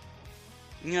extended?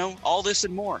 All this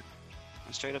and more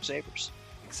on Straight Up Sabres.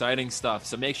 Exciting stuff.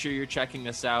 So make sure you're checking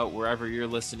us out wherever you're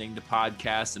listening to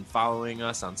podcasts and following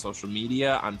us on social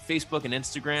media, on Facebook and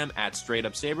Instagram at Straight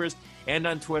Up Sabres, and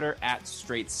on Twitter at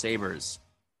Straight Sabres.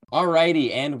 All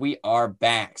righty, and we are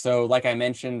back. So like I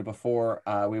mentioned before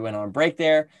we went on break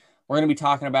there, we're going to be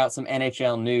talking about some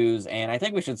NHL news, and I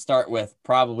think we should start with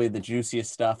probably the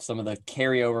juiciest stuff, some of the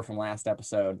carryover from last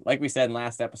episode. Like we said in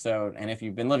last episode, and if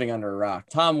you've been living under a rock,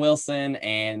 Tom Wilson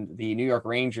and the New York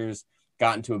Rangers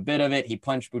got into a bit of it. He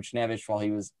punched Buchnevich while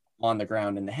he was on the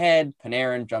ground in the head.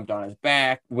 Panarin jumped on his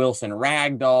back. Wilson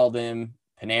ragdolled him.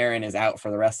 Panarin is out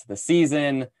for the rest of the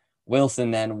season.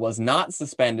 Wilson then was not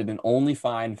suspended and only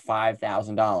fined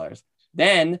 $5,000.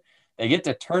 Then they get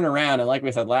to turn around, and like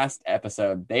we said last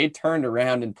episode, they turned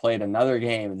around and played another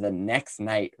game the next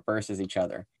night versus each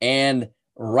other. And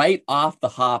right off the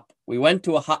hop, we went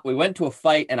to a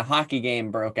fight, and a hockey game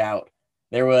broke out.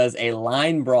 There was a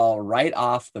line brawl right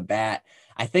off the bat.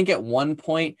 I think at one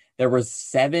point there was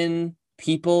 7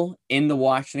 people in the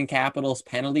Washington Capitals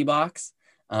penalty box.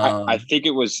 I think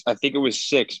it was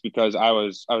 6, because I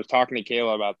was talking to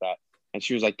Kayla about that, and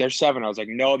she was like, "There's 7." I was like,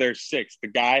 "No, there's 6. The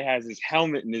guy has his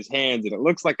helmet in his hands, and it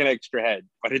looks like an extra head,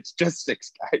 but it's just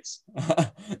 6 guys."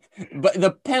 But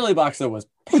the penalty box though was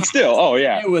packed. But still, oh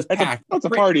yeah, it was packed. That's a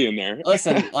party in there.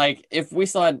 Listen, like if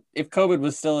COVID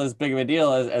was still as big of a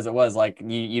deal as it was, like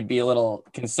you'd be a little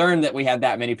concerned that we had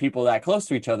that many people that close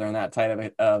to each other in that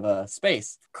tight of a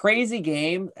space. Crazy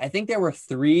game. I think there were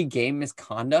 3 game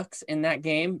misconducts in that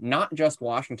game, not just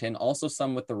Washington, also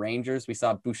some with the Rangers. We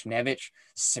saw Buchnevich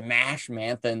smash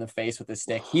Mantha in the face with his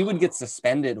stick. He would get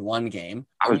suspended 1 game.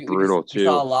 That was brutal too. We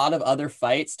saw a lot of other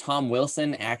fights. Tom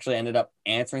Wilson actually ended up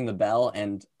answering the bell,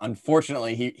 and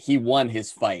unfortunately he won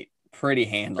his fight pretty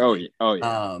handily. Oh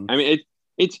yeah. I mean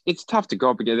it's tough to go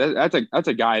up against. That's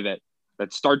a guy that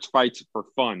starts fights for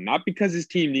fun, not because his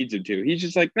team needs him to. He's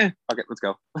just like, okay, let's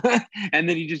go. And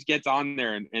then he just gets on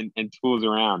there and tools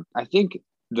around. I think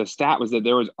the stat was that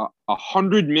there was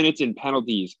 100 minutes in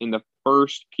penalties in the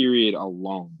first period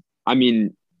alone. I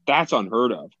mean, that's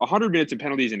unheard of. 100 minutes in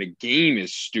penalties in a game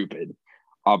is stupid.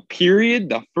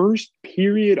 The first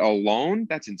period alone,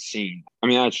 that's insane. I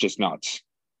mean, that's just nuts.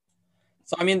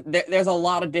 So, I mean, there's a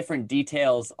lot of different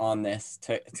details on this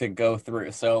to go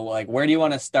through. So, like, where do you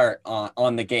want to start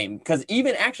on the game? Because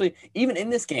even in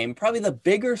this game, probably the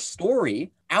bigger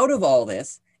story out of all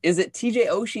this is that TJ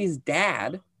Oshie's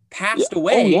dad passed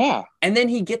away. Oh, yeah. And then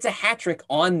he gets a hat trick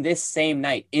on this same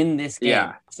night in this game.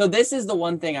 Yeah. So this is the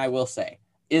one thing I will say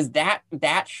is that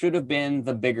should have been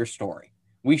the bigger story.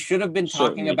 We should have been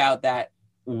talking about that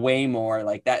way more.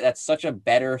 Like that's such a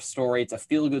better story. It's a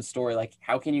feel-good story. Like,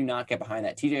 how can you not get behind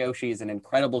that? TJ Oshie is an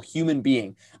incredible human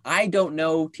being. I don't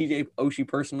know TJ Oshie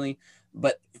personally,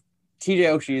 but TJ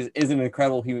Oshie is an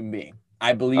incredible human being.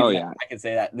 I believe Oh, that. yeah. I can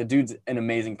say that. The dude's an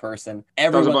amazing person.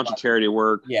 Does a bunch of charity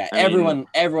work. Yeah, I mean,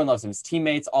 everyone loves him. His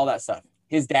teammates, all that stuff.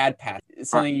 His dad passed. It's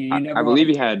something you never. I believe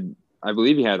he had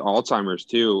Alzheimer's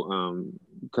too.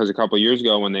 Because a couple of years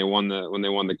ago when they won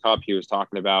the cup, he was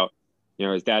talking about,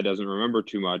 his dad doesn't remember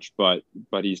too much, but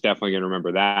he's definitely going to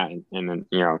remember that. And then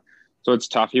so it's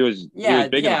tough. He was big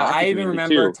in the hockey I even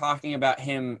community, remember too. talking about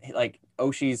him, like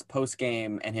Oshie's post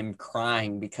game, and him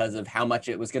crying because of how much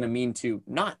it was going to mean to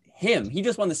not him. He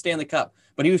just won the Stanley Cup,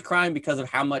 but he was crying because of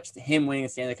how much him winning the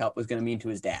Stanley Cup was going to mean to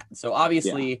his dad. So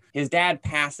obviously his dad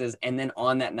passes, and then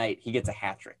on that night he gets a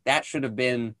hat trick. That should have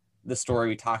been the story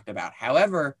we talked about.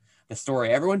 However, the story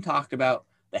everyone talked about,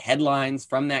 the headlines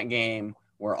from that game,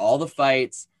 were all the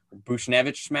fights,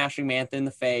 Buchnevich smashing Mantha in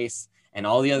the face, and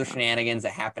all the other shenanigans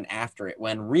that happened after it,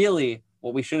 when really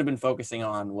what we should have been focusing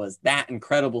on was that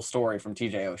incredible story from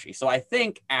TJ Oshie. So I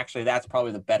think actually that's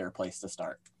probably the better place to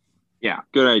start. Yeah,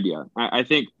 good idea. I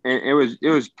think it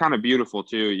was kind of beautiful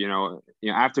too.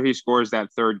 After he scores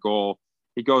that third goal,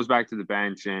 he goes back to the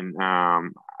bench, and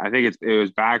I think it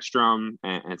was Backstrom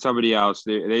and somebody else.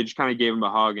 They just kind of gave him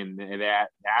a hug, and they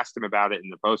asked him about it in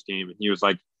the post game, and he was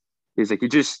like,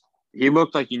 he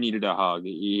looked like he needed a hug.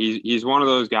 He's one of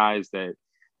those guys that,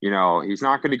 he's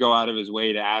not going to go out of his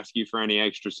way to ask you for any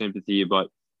extra sympathy, but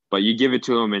you give it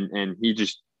to him, and he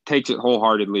just takes it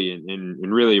wholeheartedly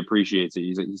and really appreciates it.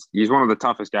 He's one of the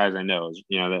toughest guys I know.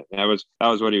 That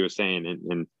was what he was saying.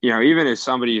 And even as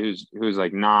somebody who's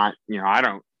like not, I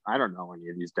don't know any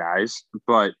of these guys,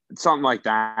 but something like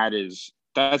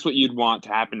that's what you'd want to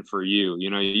happen for you.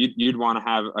 You'd want to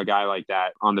have a guy like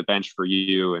that on the bench for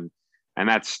you. And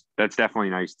that's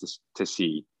definitely nice to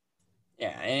see.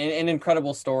 Yeah. An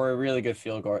incredible story, really good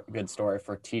good story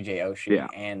for TJ Oshie. Yeah.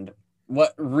 And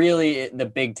what really the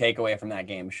big takeaway from that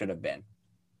game should have been.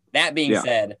 That being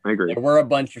said, I agree. There were a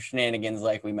bunch of shenanigans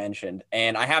like we mentioned,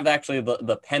 and I have actually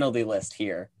the penalty list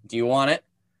here. Do you want it?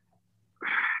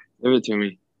 Give it to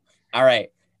me. All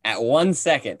right. At 1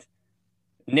 second,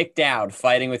 Nick Dowd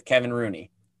fighting with Kevin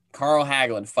Rooney. Carl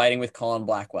Hagelin fighting with Colin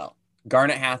Blackwell.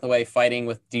 Garnet Hathaway fighting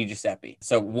with DiGiuseppe.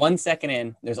 So 1 second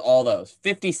in, there's all those.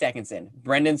 50 seconds in,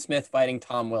 Brendan Smith fighting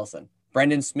Tom Wilson.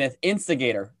 Brendan Smith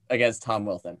instigator against Tom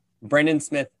Wilson. Brendan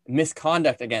Smith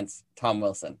misconduct against Tom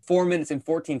Wilson. 4 minutes and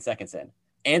 14 seconds in.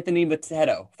 Anthony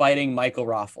Matetto fighting Michael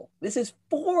Raffel. This is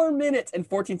 4 minutes and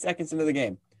 14 seconds into the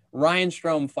game. Ryan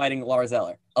Strome fighting Lars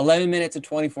Eller. 11 minutes and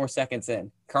 24 seconds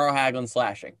in. Carl Hagelin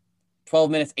slashing. 12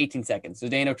 minutes, 18 seconds.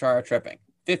 Zdeno Chara tripping.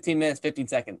 15 minutes, 50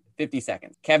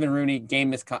 seconds. Kevin Rooney, game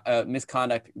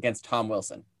misconduct against Tom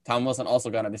Wilson. Tom Wilson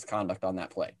also got a misconduct on that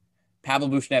play. Pavel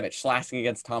Buchnevich slashing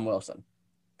against Tom Wilson.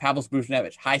 Pavel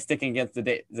Buchnevich high sticking against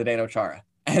Zdeno Chara.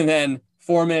 And then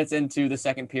 4 minutes into the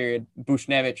second period,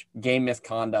 Buchnevich, game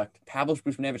misconduct. Pavel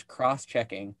Buchnevich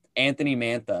cross-checking Anthony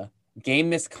Mantha. Game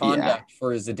misconduct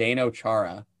for Zdeno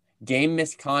Chara. Game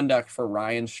misconduct for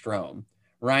Ryan Strome.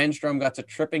 Ryan Strome got a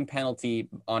tripping penalty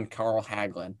on Carl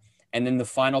Hagelin. And then the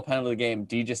final penalty of the game,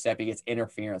 DiGiuseppe gets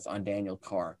interference on Daniel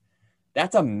Carr.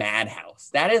 That's a madhouse.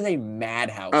 That is a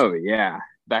madhouse. Oh, yeah.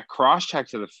 That cross-check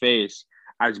to the face,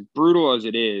 as brutal as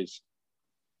it is,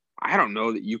 I don't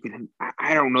know that you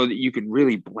can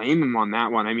really blame him on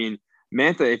that one. I mean,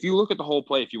 Mantha, if you look at the whole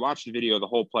play, if you watch the video of the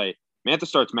whole play, Mantha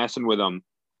starts messing with him.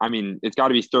 I mean, it's got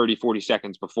to be 30, 40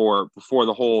 seconds before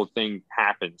the whole thing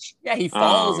happens. Yeah, he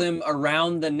follows him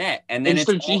around the net. And then he's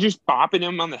just bopping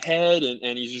him on the head,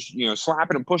 and he's just,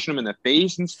 slapping him, pushing him in the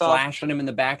face and stuff. Flashing him in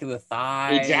the back of the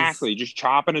thighs. Exactly, just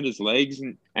chopping at his legs.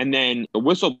 And then the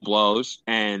whistle blows,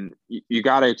 and you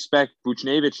got to expect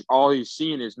Buchnevich, all he's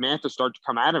seeing is Mantha start to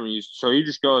come at him. So he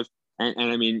just goes,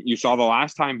 and I mean, you saw the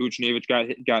last time Buchnevich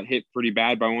got hit pretty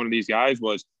bad by one of these guys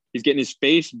was he's getting his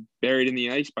face buried in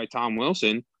the ice by Tom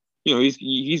Wilson.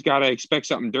 He's got to expect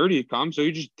something dirty to come, so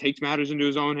he just takes matters into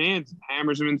his own hands and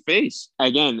hammers him in the face.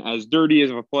 Again, as dirty as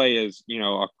of a play as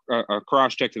a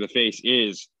cross check to the face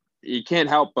is, you can't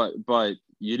help but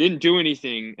you didn't do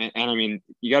anything. And I mean,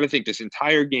 you got to think this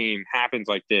entire game happens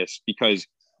like this because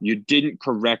you didn't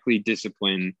correctly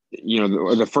discipline.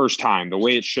 The first time, the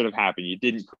way it should have happened, you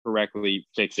didn't correctly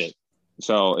fix it.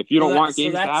 So if you don't want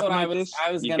games to happen like this,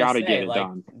 you got to get it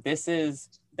done.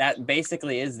 That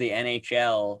basically is the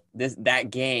NHL.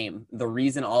 That game, the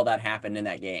reason all that happened in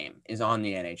that game is on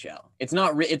the NHL. It's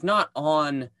not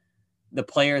on the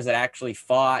players that actually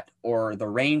fought or the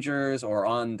Rangers or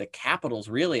on the Capitals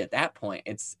really at that point.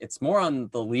 It's more on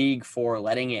the league for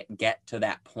letting it get to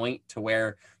that point to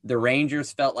where the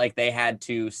Rangers felt like they had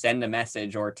to send a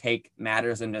message or take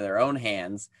matters into their own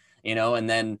hands, and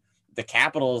then the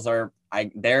Capitals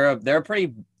they're a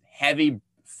pretty heavy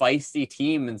feisty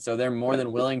team, and so they're more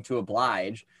than willing to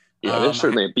oblige. Yeah, they're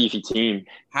certainly a beefy team.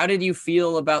 How did you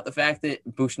feel about the fact that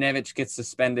Buchnevich gets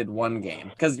suspended one game?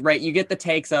 Because, right, you get the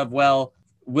takes of, well,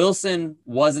 Wilson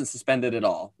wasn't suspended at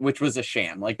all, which was a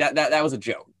sham. Like that was a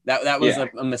joke. That was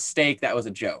a mistake. That was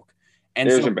a joke. And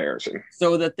it was embarrassing.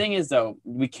 So the thing is, though,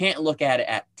 we can't look at it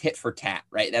at tit for tat,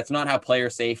 right? That's not how player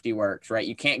safety works, right?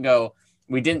 You can't go,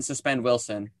 we didn't suspend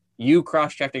Wilson. You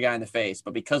cross-checked a guy in the face,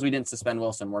 but because we didn't suspend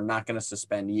Wilson, we're not going to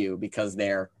suspend you because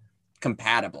they're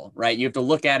compatible, right? You have to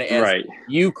look at it as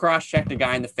you cross-checked a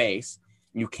guy in the face.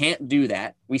 You can't do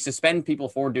that. We suspend people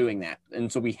for doing that.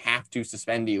 And so we have to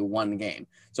suspend you one game.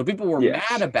 So people were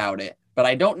mad about it, but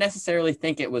I don't necessarily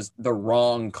think it was the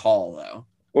wrong call, though.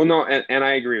 Well, no, and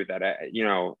I agree with that,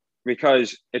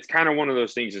 because it's kind of one of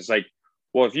those things. It's like,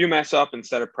 well, if you mess up and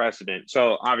set a precedent.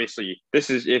 So obviously,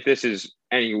 if this is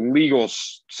any legal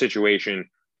situation,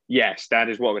 yes, that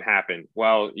is what would happen.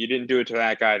 Well, you didn't do it to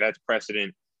that guy. That's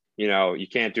precedent. You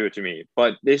can't do it to me.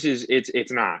 But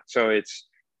it's not. So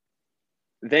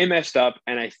they messed up,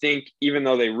 and I think even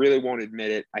though they really won't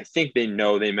admit it, I think they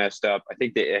know they messed up. I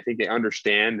think they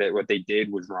understand that what they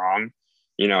did was wrong.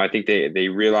 I think they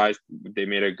realized they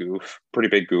made a goof, pretty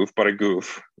big goof, but a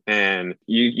goof. And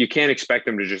you can't expect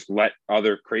them to just let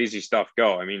other crazy stuff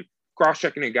go. I mean,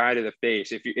 cross-checking a guy to the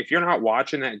face, if you're not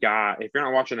watching that guy, if you're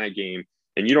not watching that game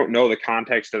and you don't know the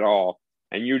context at all,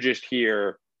 and you just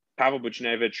hear Pavel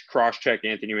Buchnevich cross-check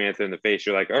Anthony Mantha in the face,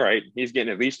 you're like, all right, he's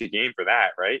getting at least a game for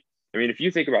that, right? I mean, if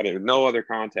you think about it with no other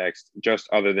context, just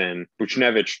other than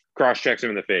Buchnevich cross-checks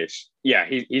him in the face, yeah,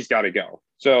 he's got to go.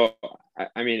 So,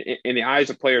 I mean, in the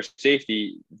eyes of player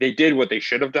safety, they did what they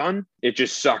should have done. It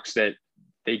just sucks that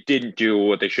they didn't do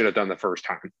what they should have done the first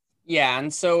time. Yeah,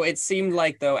 and so it seemed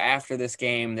like, though, after this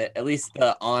game that at least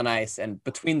the on ice and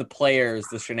between the players,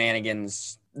 the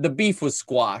shenanigans, the beef was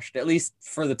squashed, at least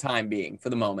for the time being,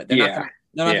 for the moment. They're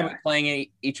not going to be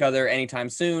playing each other anytime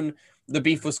soon. The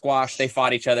beef was squashed. They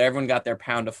fought each other. Everyone got their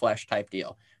pound of flesh type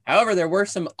deal. However, there were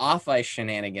some off-ice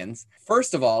shenanigans.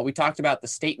 First of all, we talked about the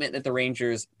statement that the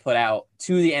Rangers put out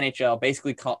to the NHL,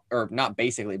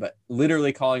 but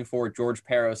literally calling for George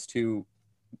Parros to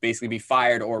basically be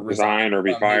fired or resign or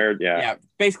be fired. Yeah,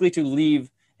 basically to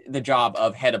leave the job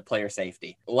of head of player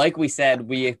safety. Like we said,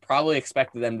 we probably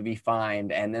expected them to be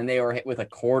fined, and then they were hit with a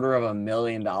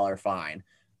 $250,000 fine,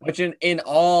 which in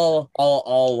all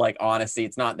like honesty,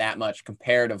 it's not that much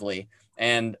comparatively.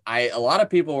 And a lot of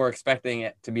people were expecting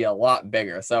it to be a lot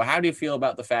bigger. So how do you feel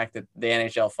about the fact that the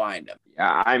NHL fined him?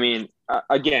 Yeah, I mean,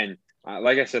 again,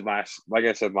 like I said last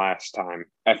time,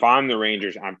 if I'm the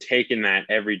Rangers, I'm taking that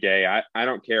every day. I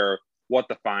don't care what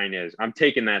the fine is. I'm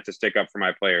taking that to stick up for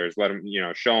my players. Let them,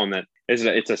 show them that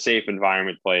it's a safe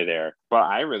environment play there. But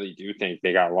I really do think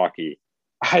they got lucky.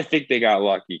 I think they got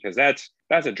lucky because that's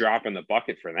a drop in the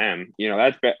bucket for them.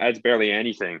 That's barely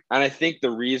anything. And I think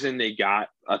the reason they got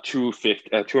a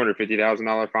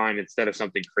 $250,000 fine instead of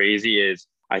something crazy is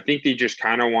I think they just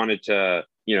kind of wanted to,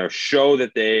 show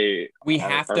that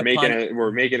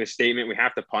we're making a statement. We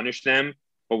have to punish them,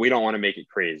 but we don't want to make it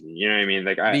crazy. You know what I mean?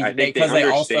 Like I think because they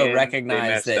also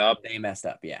recognize that they messed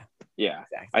up. Yeah. Yeah.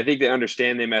 Exactly. I think they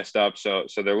understand they messed up. So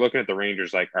they're looking at the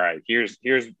Rangers like, all right, here's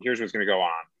what's going to go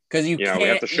on. Because we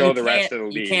have to show the rest of the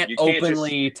league. You can't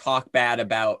openly talk bad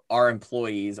about our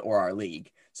employees or our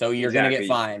league. So you're going to get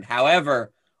fined.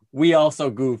 However, we also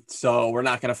goofed, so we're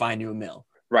not going to fine you $1 million.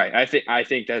 Right. I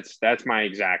think that's my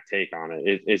exact take on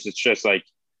it. It's just like,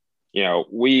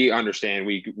 we understand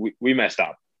we messed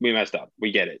up. We messed up.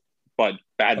 We get it. But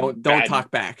don't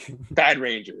talk back. Bad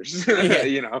Rangers.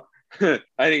 I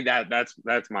think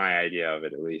that's my idea of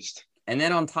it, at least. And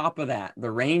then on top of that, the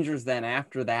Rangers then,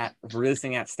 after that,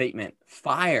 releasing that statement,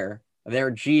 fire their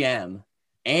GM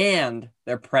and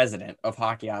their president of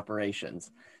hockey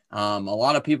operations. A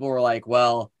lot of people were like,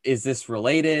 well, is this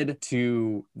related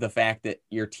to the fact that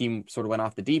your team sort of went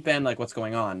off the deep end? Like, what's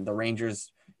going on? The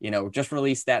Rangers, just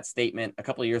released that statement a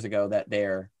couple of years ago that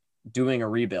they're doing a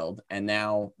rebuild, and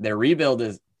now their rebuild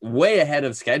is way ahead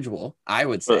of schedule, I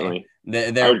would say. Certainly.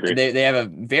 They have a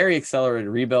very accelerated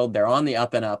rebuild. They're on the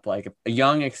up and up, like a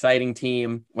young, exciting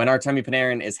team. When Artemi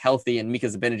Panarin is healthy and Mika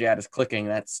Zibanejad is clicking,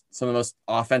 that's some of the most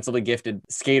offensively gifted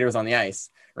skaters on the ice,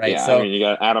 right? Yeah, so you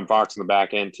got Adam Fox in the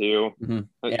back end too.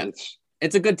 Mm-hmm. Yeah.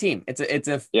 It's a good team. It's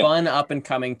a fun up and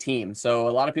coming team. So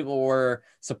a lot of people were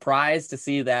surprised to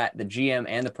see that the GM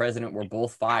and the president were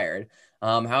both fired.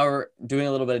 However, doing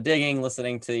a little bit of digging,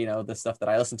 listening to, the stuff that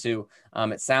I listen to,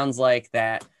 it sounds like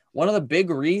that one of the big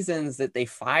reasons that they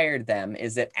fired them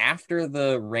is that after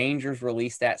the Rangers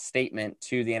released that statement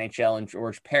to the NHL and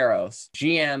George Parros,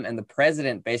 GM and the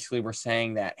president basically were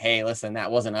saying that, hey, listen, that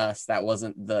wasn't us. That was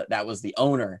the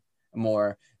owner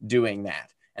more doing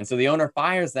that. And so the owner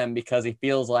fires them because he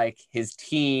feels like his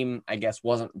team, I guess,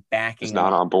 wasn't backing It's him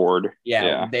not up. on board.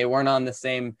 Yeah, they weren't on the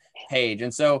same page.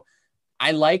 And so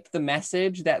I liked the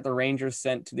message that the Rangers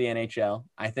sent to the NHL.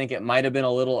 I think it might have been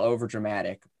a little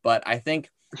overdramatic, but I think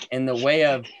in the way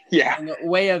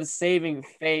of saving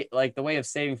face, like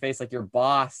like your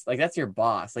boss, like that's your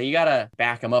boss. Like you gotta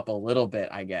back him up a little bit,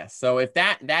 I guess. So if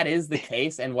that is the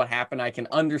case and what happened, I can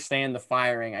understand the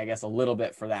firing, I guess, a little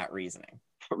bit for that reasoning.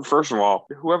 First of all,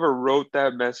 whoever wrote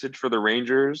that message for the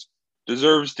Rangers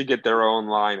deserves to get their own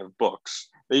line of books.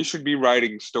 They should be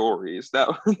writing stories. That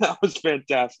was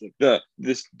fantastic.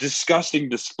 This disgusting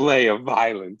display of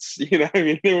violence. You know, I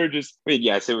mean,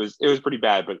 yes, it was pretty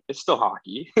bad, but it's still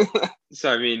hockey.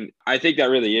 So, I mean, I think that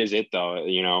really is it, though.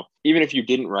 You know, even if you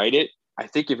didn't write it, I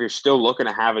think if you're still looking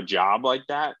to have a job like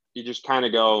that, you just kind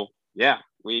of go, yeah,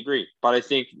 we agree. But I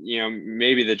think, you know,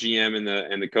 maybe the GM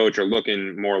and the coach are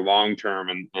looking more long term,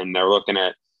 and they're looking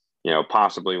at, you know,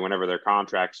 possibly whenever their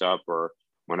contract's up or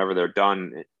whenever they're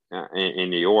done in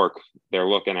New York, they're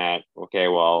looking at, okay,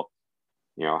 well,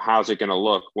 you know, how's it going to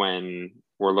look when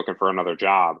we're looking for another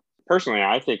job? Personally,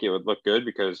 I think it would look good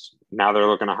because now they're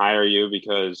looking to hire you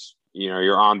because, you know,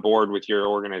 you're on board with your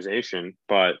organization.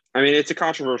 But I mean, it's a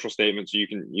controversial statement, so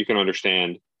you can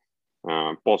understand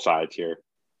both sides here.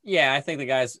 Yeah, I think the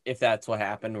guys, if that's what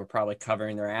happened, were probably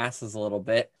covering their asses a little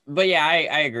bit. But yeah,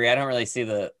 I agree. I don't really see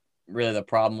the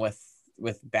problem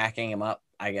with backing him up,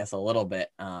 I guess, a little bit.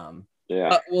 Yeah.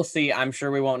 But we'll see. I'm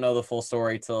sure we won't know the full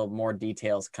story till more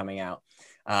details coming out.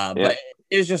 But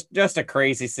it was just a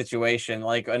crazy situation.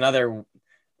 Like another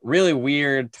really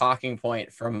weird talking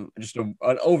point from just an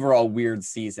overall weird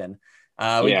season.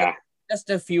 We got just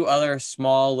a few other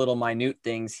small little minute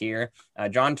things here.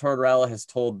 John Tortorella has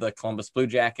told the Columbus Blue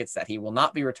Jackets that he will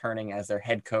not be returning as their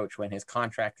head coach when his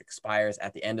contract expires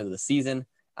at the end of the season.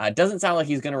 It doesn't sound like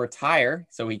he's going to retire,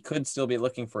 so he could still be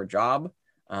looking for a job.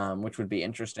 Which would be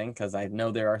interesting because I know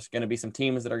there are going to be some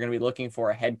teams that are going to be looking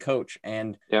for a head coach.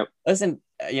 And listen,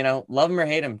 you know, love him or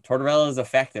hate him, Tortorella is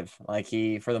effective. Like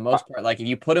for the most part, like if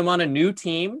you put him on a new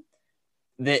team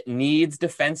that needs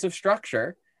defensive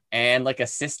structure and like a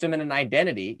system and an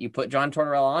identity, you put John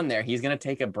Tortorella on there, he's going to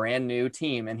take a brand new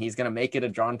team and he's going to make it a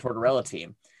John Tortorella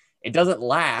team. It doesn't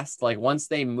last. Like once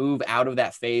they move out of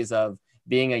that phase of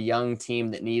being a young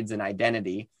team that needs an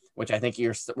identity, which I think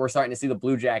we're starting to see the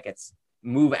Blue Jackets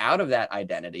move out of that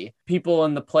identity, people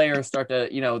and the players start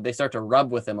to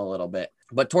rub with him a little bit.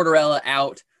 But Tortorella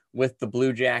out with the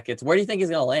Blue Jackets, where do you think he's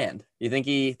going to land? You think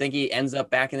he ends up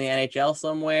back in the NHL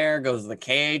somewhere, goes to the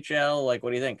KHL? Like,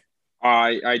 what do you think?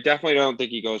 I definitely don't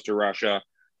think he goes to Russia.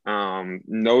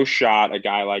 No shot a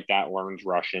guy like that learns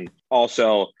Russian.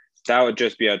 Also, that would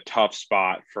just be a tough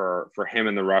spot for him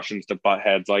and the Russians to butt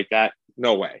heads like that.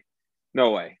 No way.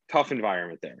 Tough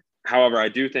environment there. However, I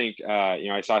do think,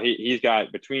 I saw he's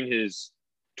got between his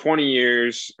 20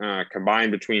 years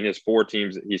combined between his 4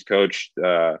 teams that he's coached,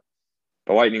 the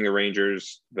Lightning, the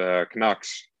Rangers, the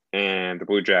Canucks, and the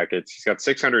Blue Jackets. He's got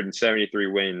 673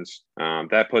 wins.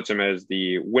 That puts him as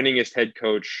the winningest head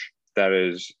coach that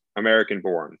is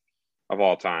American-born of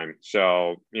all time.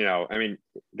 So, you know, I mean,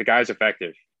 the guy's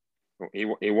effective.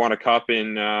 He won a cup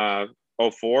in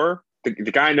 2004.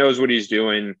 The guy knows what he's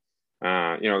doing.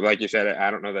 Like you said,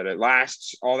 I don't know that it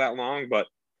lasts all that long, but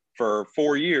for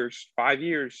 5 years,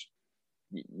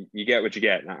 you get what you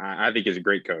get. I think he's a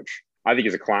great coach. I think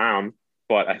he's a clown,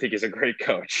 but I think he's a great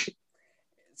coach.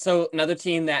 So another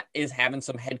team that is having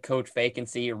some head coach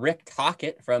vacancy, Rick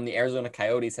Tocchet from the Arizona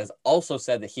Coyotes has also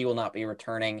said that he will not be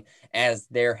returning as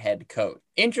their head coach.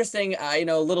 Interesting,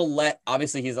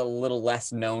 obviously he's a little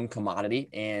less known commodity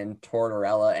in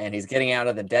Tortorella, and he's getting out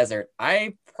of the desert.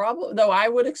 I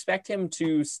would expect him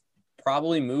to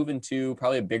probably move into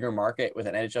a bigger market with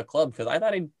an NHL club because I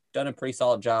thought he'd done a pretty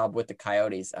solid job with the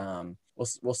Coyotes.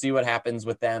 We'll see what happens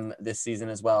with them this season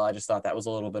as well. I just thought that was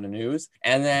a little bit of news.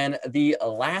 And then the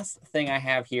last thing I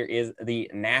have here is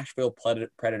the Nashville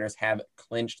Predators have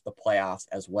clinched the playoffs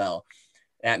as well.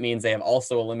 That means they have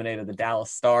also eliminated the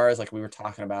Dallas Stars, like we were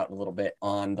talking about a little bit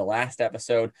on the last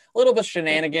episode. A little bit of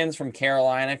shenanigans from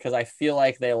Carolina because I feel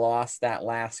like they lost that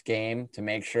last game to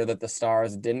make sure that the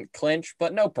Stars didn't clinch,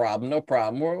 but no problem.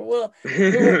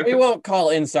 We won't call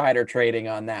insider trading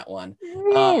on that one.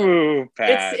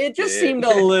 It just seemed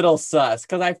a little sus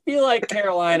because I feel like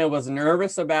Carolina was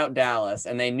nervous about Dallas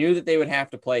and they knew that they would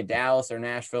have to play Dallas or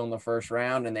Nashville in the first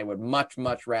round, and they would much,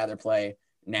 much rather play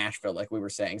Nashville, like we were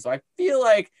saying. So I feel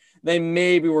like they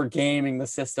maybe were gaming the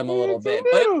system a little bit,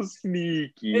 but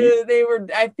sneaky.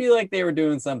 I feel like they were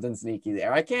doing something sneaky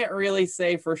there. I can't really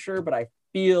say for sure, but I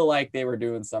feel like they were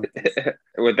doing something.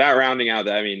 With that rounding out,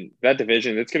 I mean, that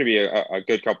division, it's going to be a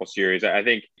good couple series. I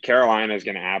think Carolina is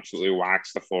going to absolutely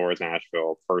wax the floor with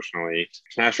Nashville, personally.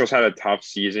 Nashville's had a tough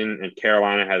season, and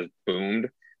Carolina has boomed,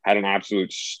 had an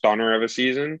absolute stunner of a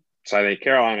season. So I think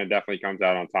Carolina definitely comes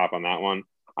out on top on that one.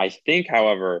 I think,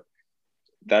 however,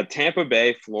 that Tampa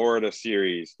Bay Florida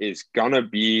series is going to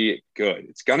be good.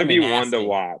 It's going to be one to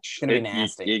watch. It's going to be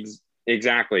nasty.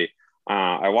 Exactly.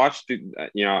 I watched,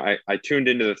 I tuned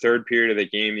into the third period of the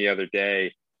game the other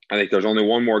day. I think there's only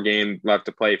one more game left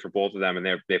to play for both of them,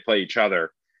 and they play each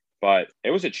other. But it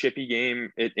was a chippy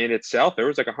game in itself. There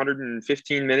was like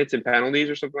 115 minutes in penalties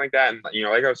or something like that. And,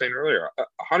 like I was saying earlier,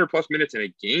 100 plus minutes in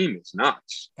a game is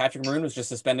nuts. Patrick Maroon was just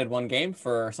suspended one game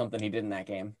for something he did in that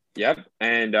game. Yep.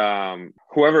 And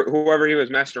whoever he was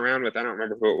messing around with, I don't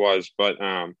remember who it was, but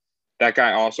that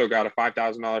guy also got a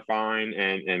 $5,000 fine,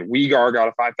 and Uyghur got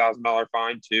a $5,000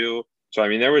 fine too. So I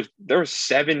mean, there was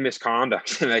 7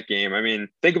 misconducts in that game. I mean,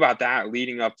 think about that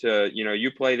leading up to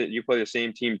you play the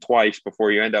same team twice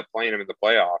before you end up playing them in the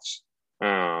playoffs.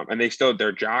 And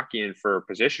they're jockeying for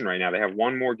position right now. They have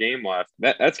one more game left.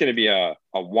 That's going to be a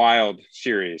wild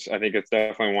series. I think it's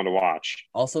definitely one to watch.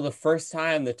 Also, the first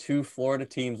time the two Florida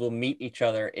teams will meet each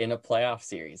other in a playoff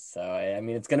series. So, I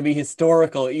mean, it's going to be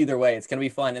historical either way. It's going to be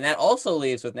fun. And that also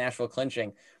leaves with Nashville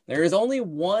clinching. There is only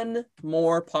one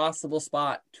more possible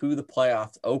spot to the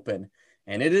playoffs open.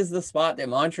 And it is the spot that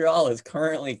Montreal is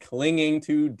currently clinging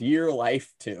to dear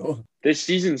life to. This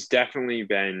season's definitely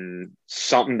been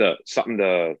something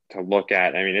to look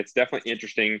at. I mean, it's definitely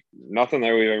interesting. Nothing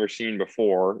that we've ever seen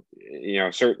before.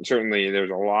 Certainly there's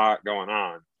a lot going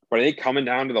on. But I think coming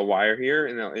down to the wire here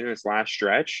in this last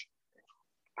stretch,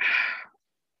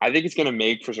 I think it's going to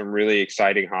make for some really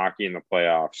exciting hockey in the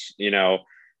playoffs.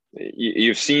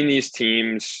 You've seen these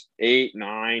teams 8,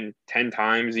 9, 10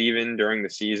 times even during the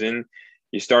season.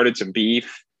 You started some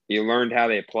beef. You learned how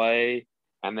they play.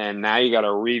 And then now you got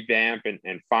to revamp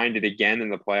and find it again in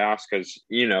the playoffs because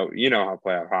you know how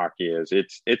playoff hockey is.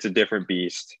 It's a different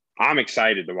beast. I'm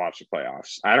excited to watch the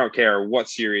playoffs. I don't care what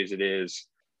series it is.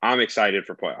 I'm excited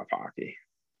for playoff hockey.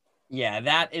 Yeah,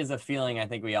 that is a feeling I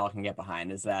think we all can get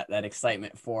behind, is that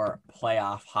excitement for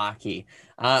playoff hockey.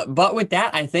 But with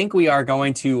that, I think we are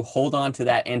going to hold on to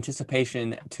that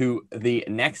anticipation to the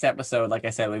next episode. Like I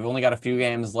said, we've only got a few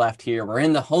games left here. We're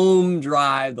in the home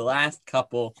drive, the last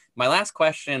couple. My last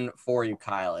question for you,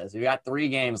 Kyle, is we got 3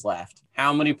 games left.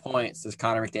 How many points does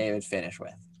Connor McDavid finish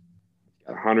with?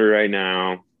 100 right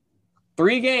now.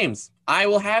 3 games. I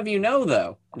will have you know,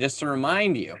 though, just to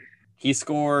remind you, he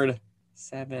scored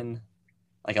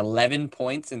 11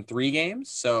 points in 3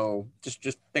 games. So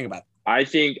just think about it. I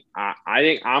think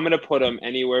I'm going to put him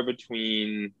anywhere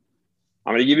between.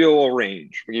 I'm going to give you a little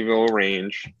range.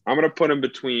 I'm going to put him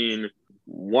between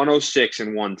 106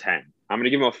 and 110. I'm going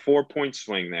to give him a 4-point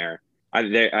swing there.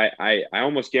 I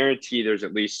almost guarantee there's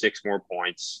at least 6 more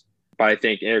points, but I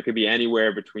think there could be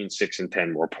anywhere between 6 and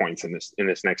 10 more points in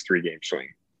this next 3-game swing.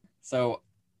 So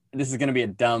this is going to be a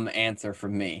dumb answer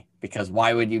from me, because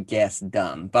why would you guess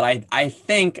dumb? But I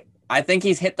think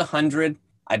he's hit the 100.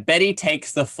 I bet he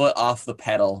takes the foot off the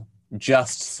pedal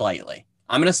just slightly.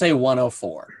 I'm going to say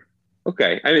 104.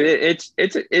 Okay. I mean,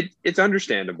 it's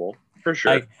understandable for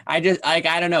sure. I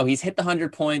don't know. He's hit the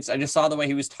 100 points. I just saw the way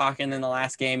he was talking in the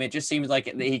last game. It just seems like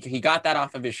he got that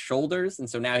off of his shoulders. And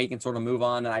so now he can sort of move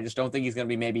on. And I just don't think he's going to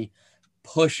be maybe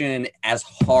pushing as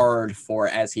hard for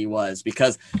as he was,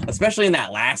 because especially in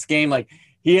that last game, like,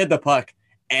 he had the puck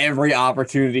every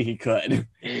opportunity he could.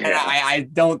 Yeah. And I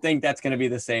don't think that's going to be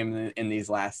the same in these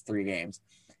last 3 games.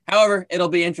 However, it'll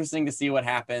be interesting to see what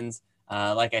happens.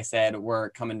 Like I said, we're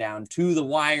coming down to the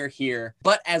wire here.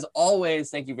 But as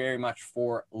always, thank you very much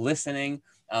for listening.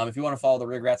 If you want to follow the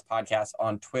Rig Rats podcast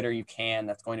on Twitter, you can.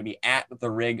 That's going to be at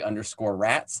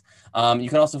 @therig_rats. You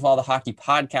can also follow the Hockey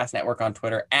Podcast Network on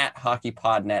Twitter at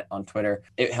HockeyPodNet on Twitter.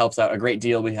 It helps out a great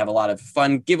deal. We have a lot of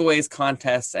fun giveaways,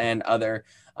 contests, and other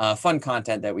fun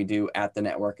content that we do at the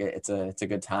network. It's a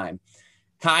good time.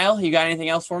 Kyle, you got anything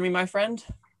else for me, my friend?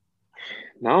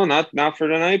 No, not for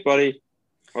tonight, buddy.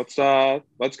 Let's go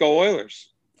Oilers.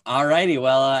 All righty.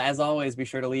 Well, as always, be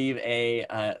sure to leave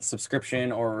a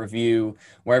subscription or review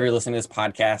wherever you're listening to this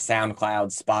podcast: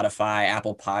 SoundCloud, Spotify,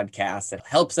 Apple Podcasts. It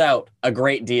helps out a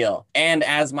great deal. And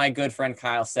as my good friend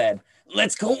Kyle said,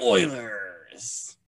 let's go Oilers.